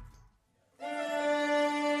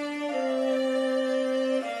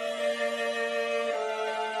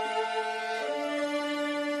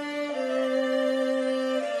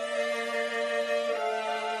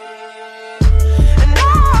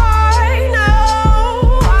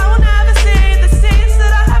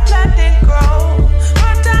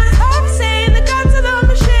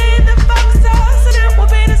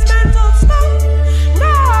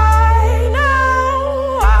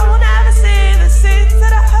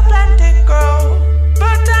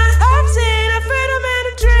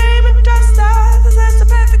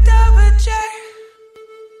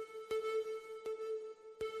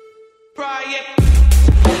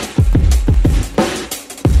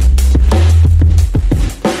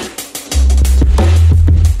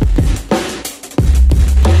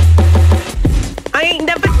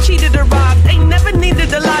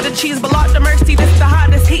 cheese, but Lord of mercy, this the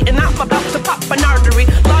hottest heat, and I'm about to pop an artery.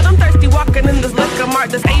 Lord, I'm thirsty walking in this liquor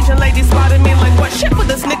mart. This Asian lady spotted me like, what shit would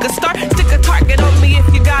this nigga start? Stick a target on me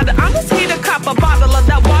if you got it. I'm just here to cop a bottle of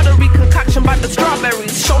that watery concoction by the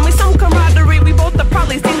strawberries. Show me some camaraderie. We both have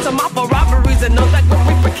probably seen some awful robberies and know that Grim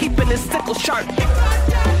Reaper keeping his sickle sharp.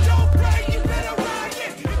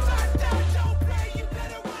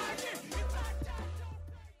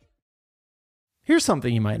 Here's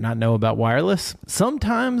something you might not know about wireless.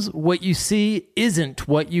 Sometimes what you see isn't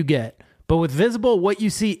what you get. But with Visible, what you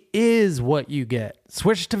see is what you get.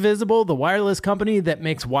 Switch to Visible, the wireless company that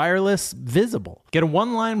makes wireless visible. Get a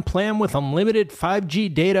one-line plan with unlimited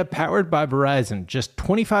 5G data powered by Verizon. Just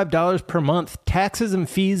 $25 per month, taxes and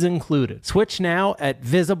fees included. Switch now at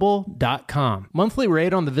Visible.com. Monthly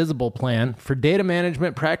rate on the Visible plan. For data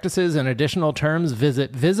management practices and additional terms,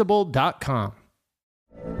 visit Visible.com.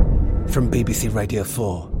 From BBC Radio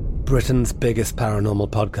 4, Britain's biggest paranormal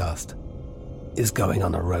podcast is going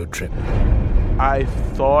on a road trip. I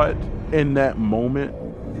thought in that moment,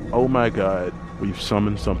 oh my God, we've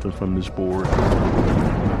summoned something from this board.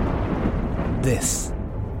 This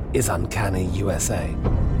is Uncanny USA.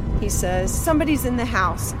 He says, somebody's in the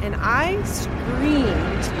house, and I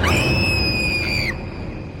screamed.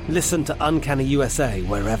 Listen to Uncanny USA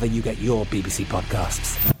wherever you get your BBC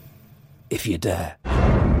podcasts, if you dare.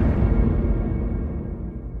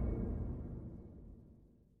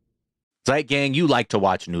 Zeit Gang, you like to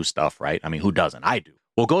watch new stuff, right? I mean, who doesn't? I do.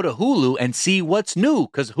 Well, go to Hulu and see what's new,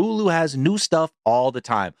 because Hulu has new stuff all the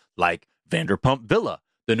time, like Vanderpump Villa,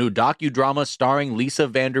 the new docudrama starring Lisa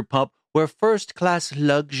Vanderpump, where first-class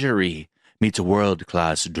luxury meets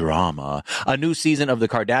world-class drama. A new season of The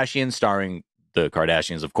Kardashians starring the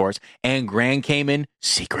Kardashians, of course, and Grand Cayman,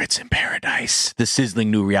 Secrets in Paradise, the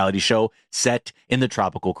sizzling new reality show set in the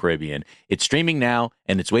tropical Caribbean. It's streaming now,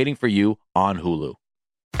 and it's waiting for you on Hulu.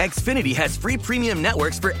 Xfinity has free premium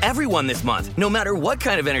networks for everyone this month, no matter what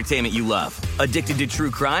kind of entertainment you love. Addicted to true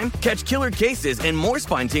crime? Catch killer cases and more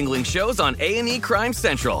spine-tingling shows on A&E Crime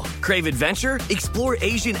Central. Crave adventure? Explore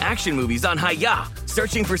Asian action movies on Hi-Ya.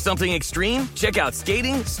 Searching for something extreme? Check out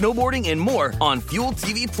skating, snowboarding, and more on Fuel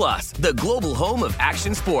TV Plus, the global home of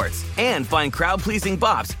action sports. And find crowd-pleasing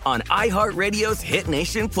bops on iHeartRadio's Hit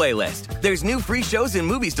Nation playlist. There's new free shows and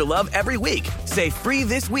movies to love every week. Say free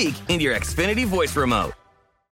this week in your Xfinity voice remote.